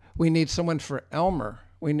we need someone for Elmer.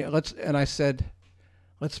 And I said,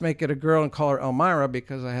 let's make it a girl and call her Elmira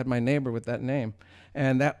because I had my neighbor with that name.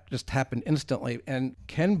 And that just happened instantly. And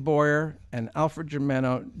Ken Boyer and Alfred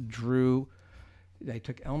Germano they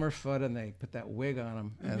took Elmer Fudd and they put that wig on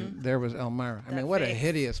him, and there was Elmira. I mean, what a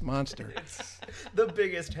hideous monster. It's the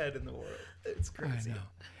biggest head in the world. It's crazy. I know.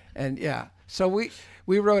 And yeah, so we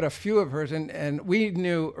wrote a few of hers, and we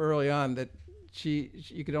knew early on that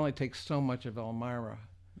you could only take so much of Elmira.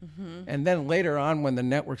 Mm-hmm. And then later on, when the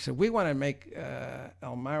network said, we want to make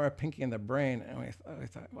Elmira Pinky and the Brain, and we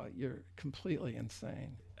thought, well, you're completely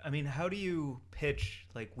insane. I mean, how do you pitch,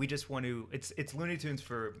 like, we just want to, it's Looney Tunes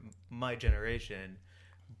for my generation,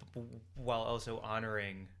 while also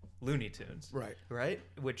honoring Looney Tunes. Right?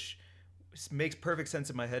 Which makes perfect sense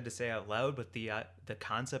in my head to say out loud, but the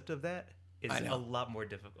concept of that is a lot more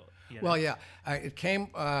difficult. You know? Well, yeah. It came,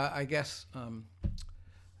 I guess,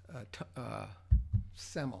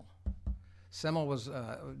 Semmel. Semmel was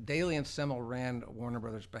Daly and Semmel ran Warner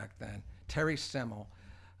Brothers back then. Terry Semmel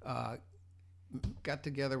got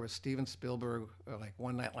together with Steven Spielberg like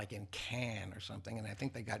one night, like in Cannes or something, and I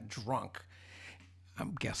think they got drunk.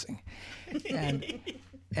 I'm guessing.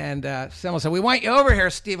 And Semmel said, "We want you over here,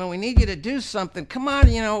 Steven. We need you to do something. Come on,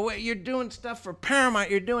 you're doing stuff for Paramount.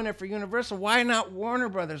 You're doing it for Universal. Why not Warner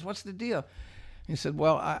Brothers? What's the deal?" He said,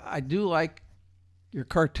 "Well, I do like your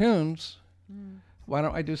cartoons. Why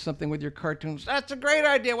don't I do something with your cartoons?" "That's a great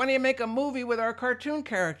idea. Why don't you make a movie with our cartoon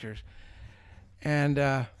characters?" And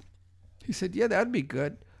he said, "Yeah, that'd be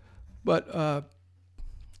good. But, so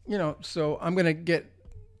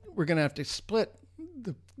we're going to have to split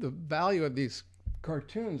the value of these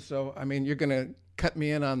cartoons. So, I mean, you're going to cut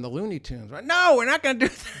me in on the Looney Tunes." "Right? No, we're not going to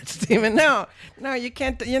do that, Steven. No, you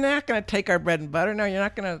can't. You're not going to take our bread and butter. No, you're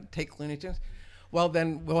not going to take Looney Tunes." "Well,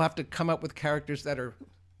 then we'll have to come up with characters that are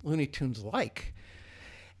Looney Tunes-like."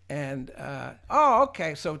 And,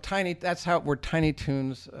 okay, so that's where Tiny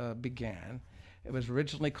Toons began. It was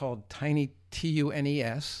originally called Tiny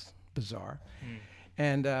Tunes, bizarre.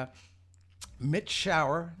 And Mitch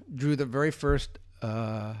Schauer drew the very first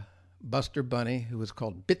Buster Bunny, who was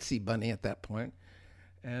called Bitsy Bunny at that point.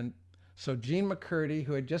 And so Gene McCurdy,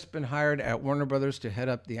 who had just been hired at Warner Brothers to head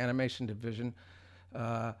up the animation division,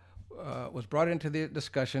 was brought into the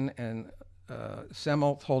discussion, and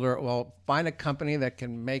Semmel told her, "Well, find a company that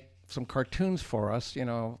can make some cartoons for us,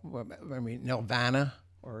 Nelvana,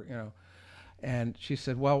 or, And she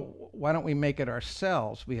said, "Well, why don't we make it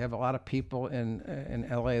ourselves? We have a lot of people in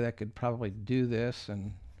LA that could probably do this,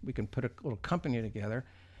 and we can put a little company together."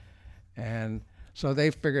 And so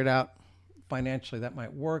they figured out financially that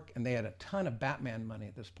might work, and they had a ton of Batman money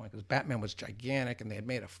at this point because Batman was gigantic, and they had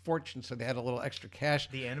made a fortune, so they had a little extra cash.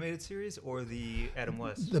 The animated series or the Adam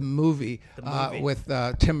West? The movie. With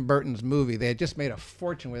Tim Burton's movie. They had just made a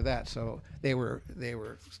fortune with that, so they were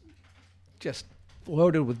just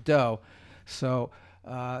loaded with dough. So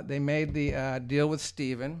they made the deal with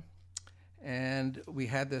Steven, and we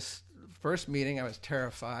had this first meeting. I was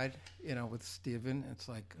terrified, with Steven. It's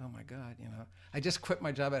like, oh my God, I just quit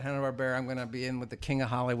my job at Hanna-Barbera. I'm going to be in with the King of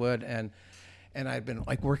Hollywood, and I'd been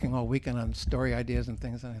like working all weekend on story ideas and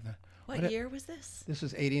things. And I thought, what year was this? This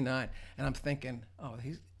was '89, and I'm thinking, oh,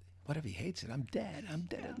 what if he hates it? I'm dead at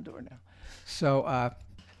the door now. So.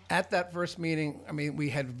 At that first meeting, I mean, we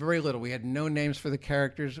had very little. We had no names for the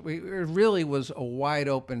characters. It really was a wide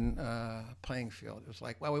open playing field. It was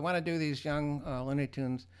like, well, we want to do these young Looney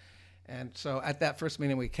Tunes. And so at that first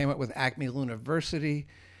meeting, we came up with Acme Looniversity.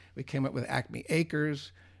 We came up with Acme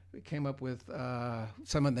Acres. We came up with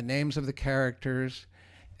some of the names of the characters.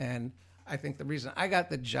 And I think the reason I got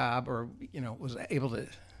the job, or, was able to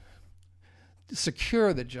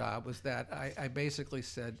secure the job, was that I basically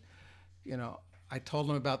said, I told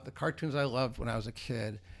them about the cartoons I loved when I was a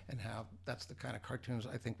kid, and how that's the kind of cartoons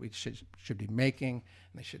I think we should be making,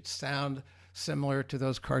 and they should sound similar to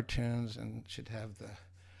those cartoons, and should have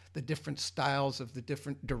the different styles of the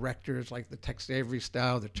different directors, like the Tex Avery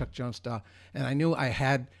style, the Chuck Jones style. And I knew I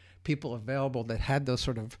had people available that had those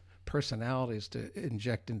sort of personalities to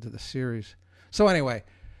inject into the series. So anyway,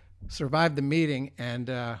 survived the meeting, and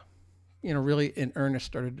really in earnest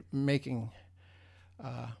started making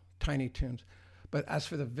Tiny Toons. But as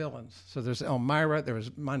for the villains, so there's Elmira, there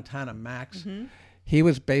was Montana Max. Mm-hmm. He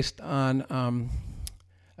was based on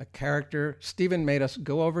a character. Steven made us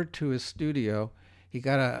go over to his studio. He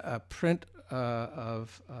got a print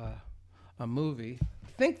of a movie.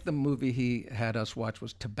 I think the movie he had us watch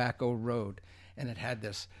was Tobacco Road, and it had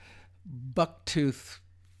this bucktooth,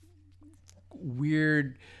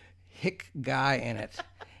 weird hick guy in it.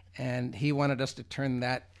 And he wanted us to turn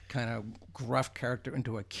that kind of gruff character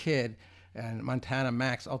into a kid. And Montana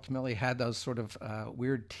Max ultimately had those sort of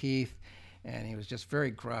weird teeth, and he was just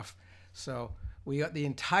very gruff. So the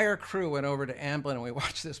entire crew went over to Amblin, and we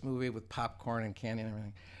watched this movie with popcorn and candy and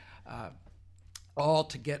everything, all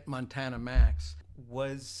to get Montana Max.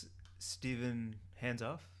 Was Steven hands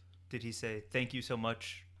off? Did he say, "Thank you so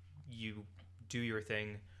much, you do your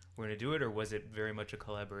thing, we're going to do it," or was it very much a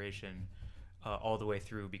collaboration all the way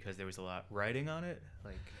through because there was a lot writing on it?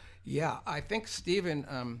 Yeah, I think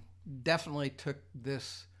Steven definitely took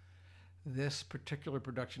this particular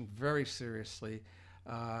production very seriously.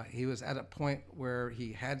 He was at a point where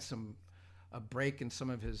he had a break in some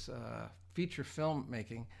of his feature film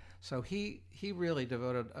making, so he really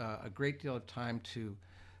devoted a great deal of time to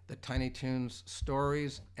the Tiny Toons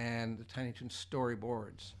stories and the Tiny Toons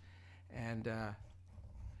storyboards, and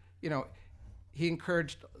he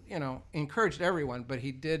encouraged everyone, but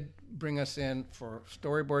he did bring us in for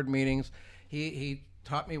storyboard meetings. He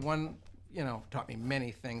taught me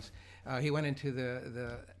many things. He went into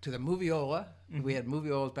the Moviola. Mm-hmm. We had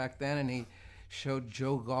Moviolas back then, and he showed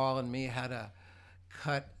Joe Gall and me how to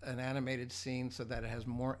cut an animated scene so that it has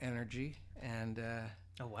more energy. And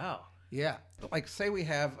oh wow, yeah, like say we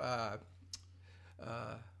have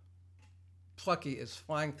Plucky is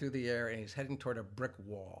flying through the air and he's heading toward a brick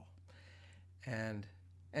wall, and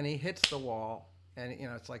he hits the wall, and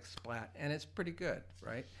it's like splat, and it's pretty good,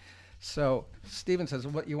 right? So Steven says,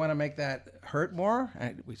 "What, you want to make that hurt more?"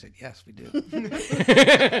 And we said, "Yes, we do."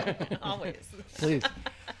 Always. Please.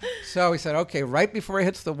 So he said, "Okay, right before he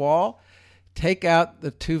hits the wall, take out the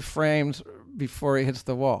 2 frames before he hits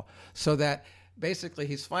the wall, so that basically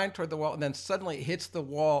he's flying toward the wall, and then suddenly it hits the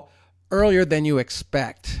wall earlier than you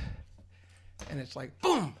expect, and it's like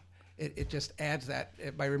boom." It just adds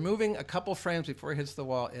that by removing a couple frames before he hits the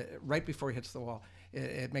wall, right before he hits the wall,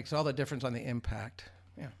 it makes all the difference on the impact.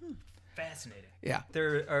 Yeah. Fascinating. Yeah.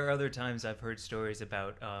 There are other times I've heard stories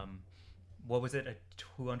about, what was it, a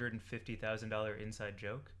 $250,000 inside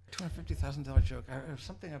joke? $250,000 joke.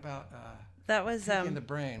 Something about that was in the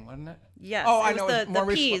brain, wasn't it? Yes. Oh, I know.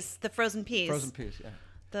 The peas, the frozen peas. Frozen peas, yeah.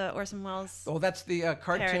 The Orson Welles. Oh, that's the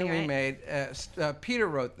cartoon parody, we right? made. Peter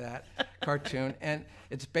wrote that cartoon, and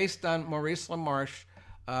it's based on Maurice LaMarche,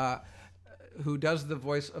 who does the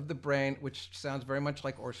voice of the brain, which sounds very much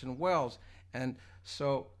like Orson Welles. And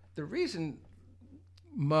so the reason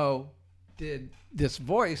Mo did this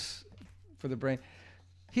voice for the brain,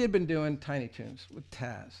 he had been doing Tiny Toons with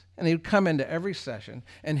Taz, and he would come into every session,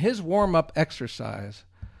 and his warm-up exercise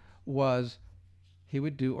was he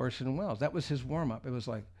would do Orson Welles. That was his warm-up. It was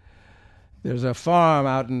like, there's a farm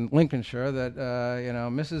out in Lincolnshire that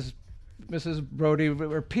Mrs. Brody,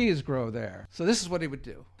 where peas grow there. So this is what he would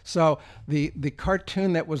do. So the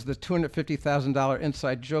cartoon that was the $250,000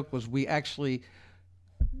 inside joke was we actually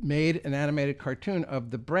made an animated cartoon of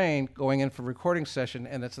the brain going in for recording session,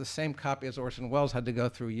 and it's the same copy as Orson Welles had to go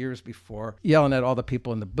through years before, yelling at all the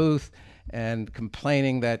people in the booth and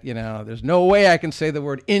complaining that, there's no way I can say the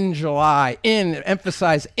word "in July,"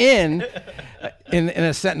 emphasize in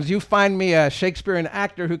a sentence. You find me a Shakespearean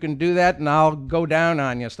actor who can do that, and I'll go down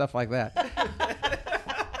on you, stuff like that.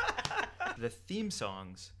 The theme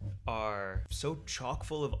songs are so chock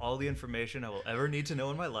full of all the information I will ever need to know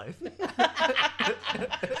in my life.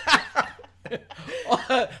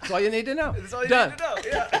 That's all you need to know. That's all you Done. need to know.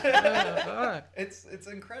 Yeah. All right. It's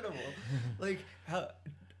incredible. Like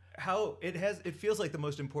how it feels like the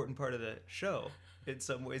most important part of the show in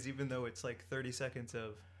some ways, even though it's like 30 seconds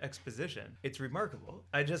of exposition. It's remarkable.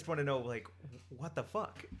 I just want to know, like, what the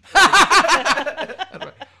fuck?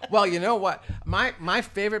 Well, you know what? My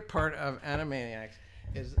favorite part of Animaniacs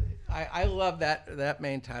is I love that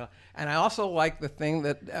main title, and I also like the thing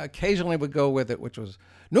that occasionally would go with it, which was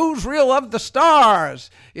Newsreel of the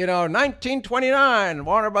Stars. 1929,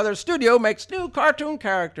 Warner Brothers Studio makes new cartoon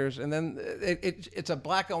characters, and then it's a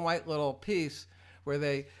black and white little piece where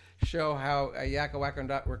they show how Yakka Wacka and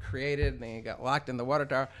Dot were created, and they got locked in the water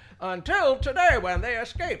tower until today when they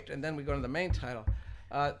escaped, and then we go to the main title.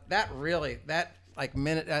 That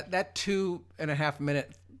 2.5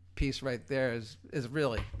 minute piece right there is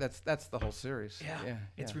really that's the whole series. Yeah,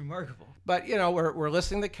 it's remarkable. But we're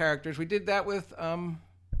listing the characters. We did that with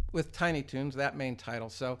Tiny Toons, that main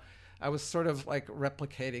title. So I was sort of like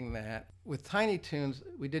replicating that. With Tiny Toons,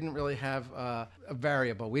 we didn't really have a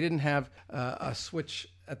variable. We didn't have a switch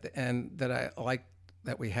at the end that I liked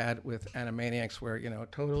that we had with Animaniacs, where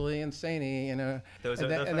totally insane-y, Those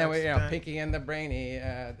and are then, the we facts. Pinky and the Brainy.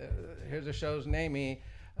 Here's the show's namey.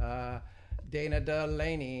 Dana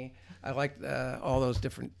Delaney. I liked all those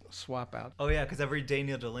different swap outs. Oh yeah, because every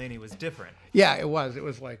Daniel Delaney was different. Yeah, it was. It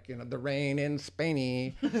was like the rain in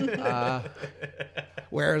Spainy.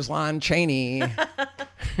 Where's Lon Chaney?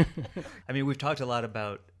 I mean, we've talked a lot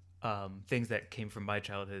about things that came from my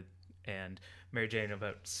childhood, and Mary Jane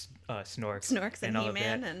about Snorks and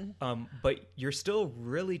He-Man, and but you're still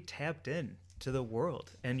really tapped in to the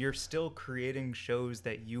world, and you're still creating shows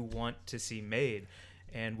that you want to see made.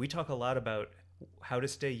 And we talk a lot about how to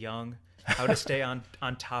stay young, how to stay on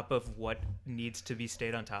top of what needs to be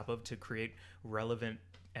stayed on top of to create relevant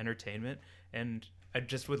entertainment. And I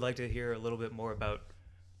just would like to hear a little bit more about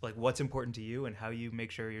like what's important to you and how you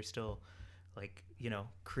make sure you're still like,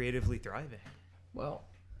 creatively thriving. Well,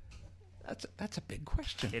 that's a big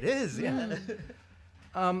question. It is, yeah.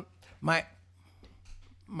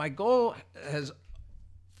 My goal has,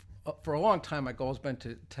 for a long time, my goal has been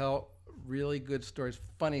to tell really good stories,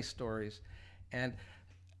 funny stories, and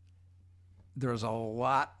there's a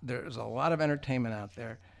lot of entertainment out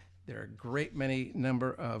there. There are a great many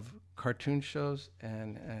number of cartoon shows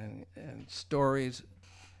and stories,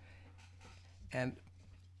 and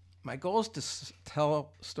my goal is to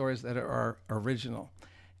tell stories that are original,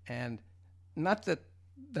 and not that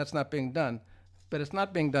that's not being done, but it's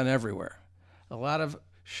not being done everywhere. A lot of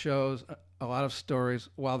shows, a lot of stories,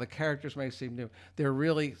 while the characters may seem new, they're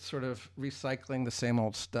really sort of recycling the same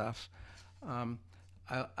old stuff.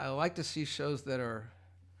 I like to see shows that are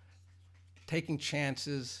taking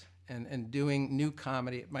chances and doing new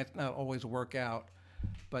comedy. It might not always work out,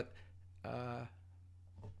 but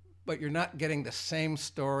you're not getting the same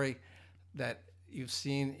story that you've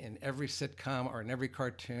seen in every sitcom or in every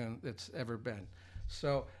cartoon that's ever been.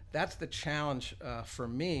 So that's the challenge for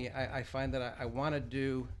me. I find that I want to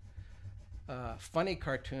do funny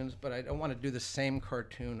cartoons, but I don't want to do the same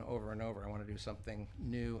cartoon over and over. I want to do something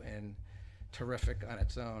new and terrific on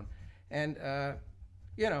its own. And,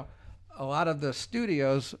 a lot of the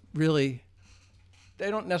studios really,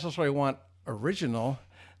 they don't necessarily want original.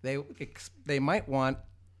 They might want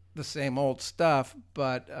the same old stuff,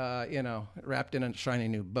 but, wrapped in a shiny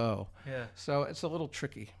new bow. Yeah. So it's a little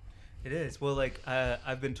tricky. It is. Well, like,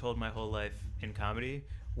 I've been told my whole life in comedy,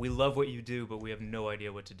 we love what you do, but we have no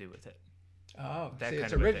idea what to do with it. Oh, that see, kind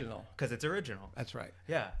it's of original. Because it's original. That's right.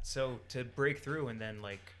 Yeah. So to break through and then,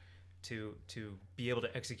 like, to be able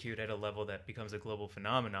to execute at a level that becomes a global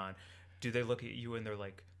phenomenon, do they look at you and they're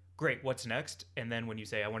like, great, what's next? And then when you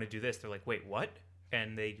say, I want to do this, they're like, wait, what?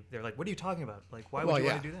 And they're like, what are you talking about? Like, why would you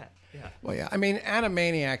want to do that? Yeah. Well, yeah. I mean,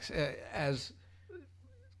 Animaniacs, as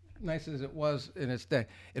nice as it was in its day,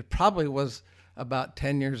 it probably was about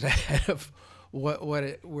 10 years ahead of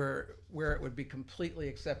where it would be completely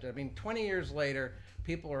accepted. I mean, 20 years later,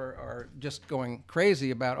 people are just going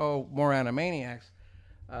crazy about, more Animaniacs.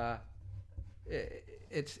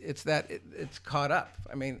 It's caught up.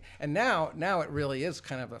 I mean, and now it really is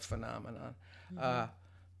kind of a phenomenon. Mm-hmm.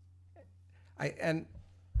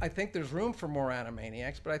 I think there's room for more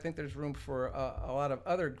Animaniacs, but I think there's room for a lot of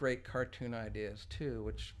other great cartoon ideas too,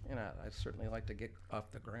 which I'd certainly like to get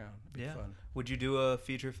off the ground. It'd be fun. Would you do a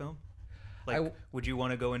feature film? Like, would you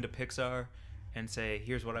want to go into Pixar and say,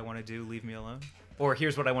 "Here's what I want to do, leave me alone," or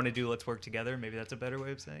 "Here's what I want to do, let's work together"? Maybe that's a better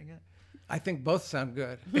way of saying it. I think both sound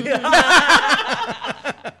good. Yeah,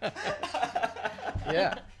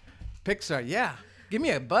 Pixar. Yeah, give me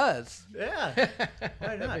a buzz. Yeah,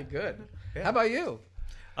 why not? That'd be good. Yeah. How about you?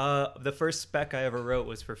 The first spec I ever wrote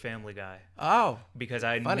was for Family Guy. Oh, because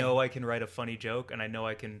I funny. know I can write a funny joke, and I know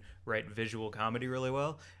I can write visual comedy really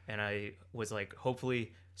well. And I was like,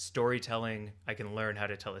 hopefully, storytelling, I can learn how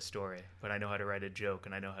to tell a story, but I know how to write a joke,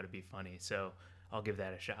 and I know how to be funny. So I'll give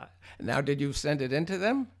that a shot. Now, did you send it in to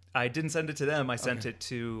them? I didn't send it to them. I sent it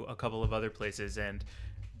to a couple of other places, and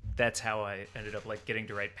that's how I ended up like getting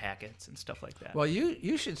to write packets and stuff like that. Well,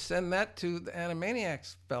 you should send that to the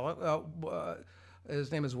Animaniacs fellow.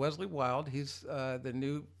 His name is Wesley Wild. He's the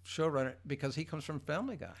new showrunner because he comes from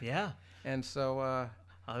Family Guy. Yeah. And so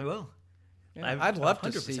I will. Yeah, I'd love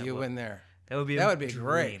to see you in there. That would be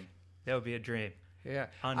great. That would be a dream. Yeah.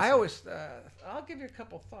 Honestly. I always I'll give you a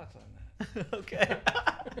couple thoughts on that. Okay.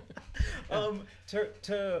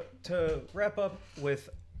 To wrap up with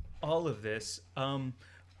all of this,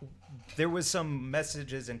 there was some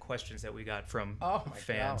messages and questions that we got from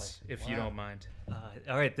fans, if you don't mind.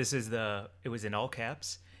 All right, it was in all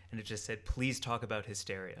caps, and it just said, please talk about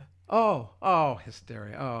Hysteria. Oh,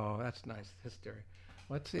 Hysteria. Oh, that's nice. Hysteria.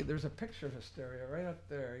 Let's see. There's a picture of Hysteria right up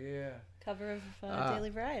there. Yeah. Cover of Daily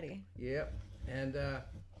Variety. Yep. And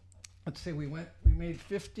let's see. We made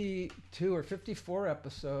 52 or 54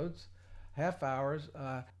 episodes, half hours.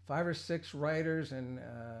 5 or 6 writers and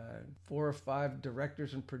 4 or 5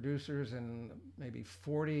 directors and producers and maybe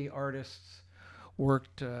 40 artists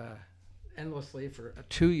worked endlessly for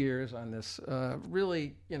 2 years on this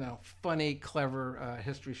really, funny, clever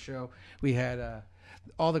history show. We had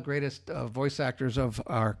all the greatest voice actors of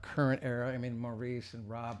our current era. I mean, Maurice and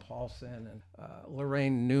Rob Paulson and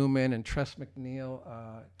Lorraine Newman and Tress MacNeille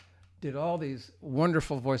did all these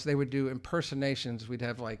wonderful voices. They would do impersonations. We'd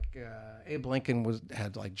have like Abe Lincoln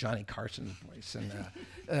had like Johnny Carson's voice,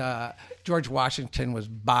 and George Washington was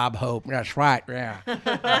Bob Hope. That's right, yeah.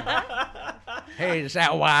 Hey, is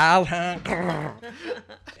that wild, huh?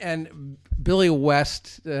 And Billy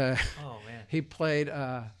West, he played,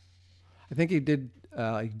 I think he did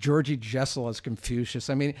like Georgie Jessel as Confucius.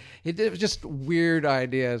 I mean, it was just weird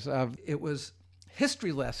ideas. It was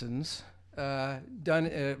history lessons done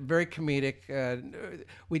very comedic.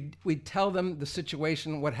 We'd tell them the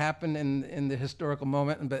situation, what happened in the historical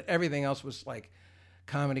moment, but everything else was like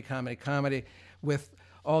comedy, with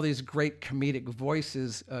all these great comedic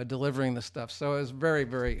voices delivering the stuff. So it was very,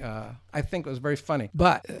 very, I think it was very funny.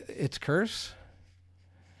 But its curse,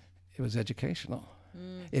 it was educational.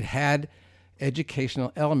 It had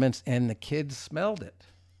educational elements, and the kids smelled it.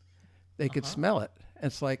 They could smell it.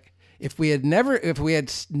 It's like, if we had never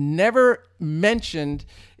mentioned,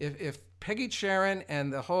 if Peggy Sharon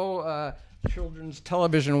and the whole children's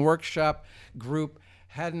television workshop group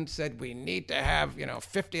hadn't said we need to have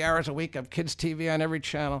 50 hours a week of kids TV on every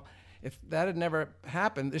channel, if that had never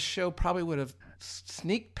happened, this show probably would have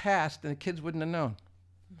sneaked past and the kids wouldn't have known.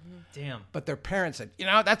 Damn. But their parents said,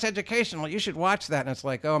 that's educational. You should watch that. And it's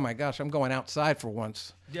like, oh my gosh, I'm going outside for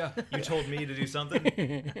once. Yeah, you told me to do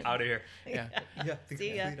something. Out of here. Yeah. Yeah, the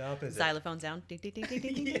complete opposite. Xylophone sound. Ding, ding, ding, ding,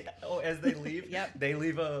 ding, ding. Yeah. Oh, as they leave, Yep. they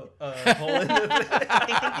leave a hole in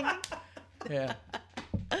the Yeah.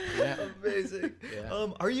 Yeah. Amazing. Yeah.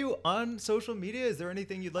 Are you on social media? Is there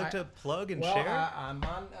anything you'd like to plug and share? I'm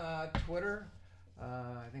on Twitter.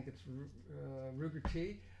 I think it's Ruger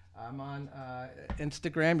T. I'm on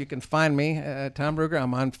Instagram. You can find me, Tom Ruger.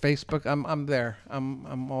 I'm on Facebook. I'm there.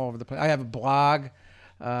 I'm all over the place. I have a blog,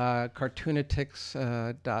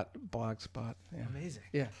 cartoonatics.blogspot. Yeah. Amazing.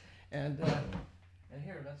 Yeah, and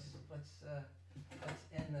here let's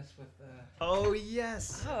end this with. Oh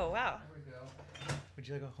yes. Oh, wow. There we go. Would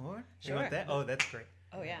you like a horn? Sure. You want that? Oh, that's great.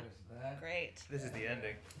 Oh, yeah. There's that. Great. This is the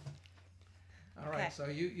ending. All right. Okay. So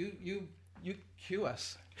you cue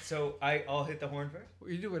us. So I'll hit the horn first.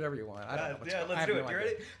 You do whatever you want. I don't know what's Yeah, going- I let's have do no it. You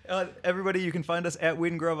idea. ready? Everybody, you can find us at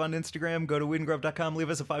Weed and Grove on Instagram. Go to weedandgrove.com. Leave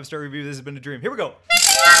us a 5-star review. This has been a dream. Here we go.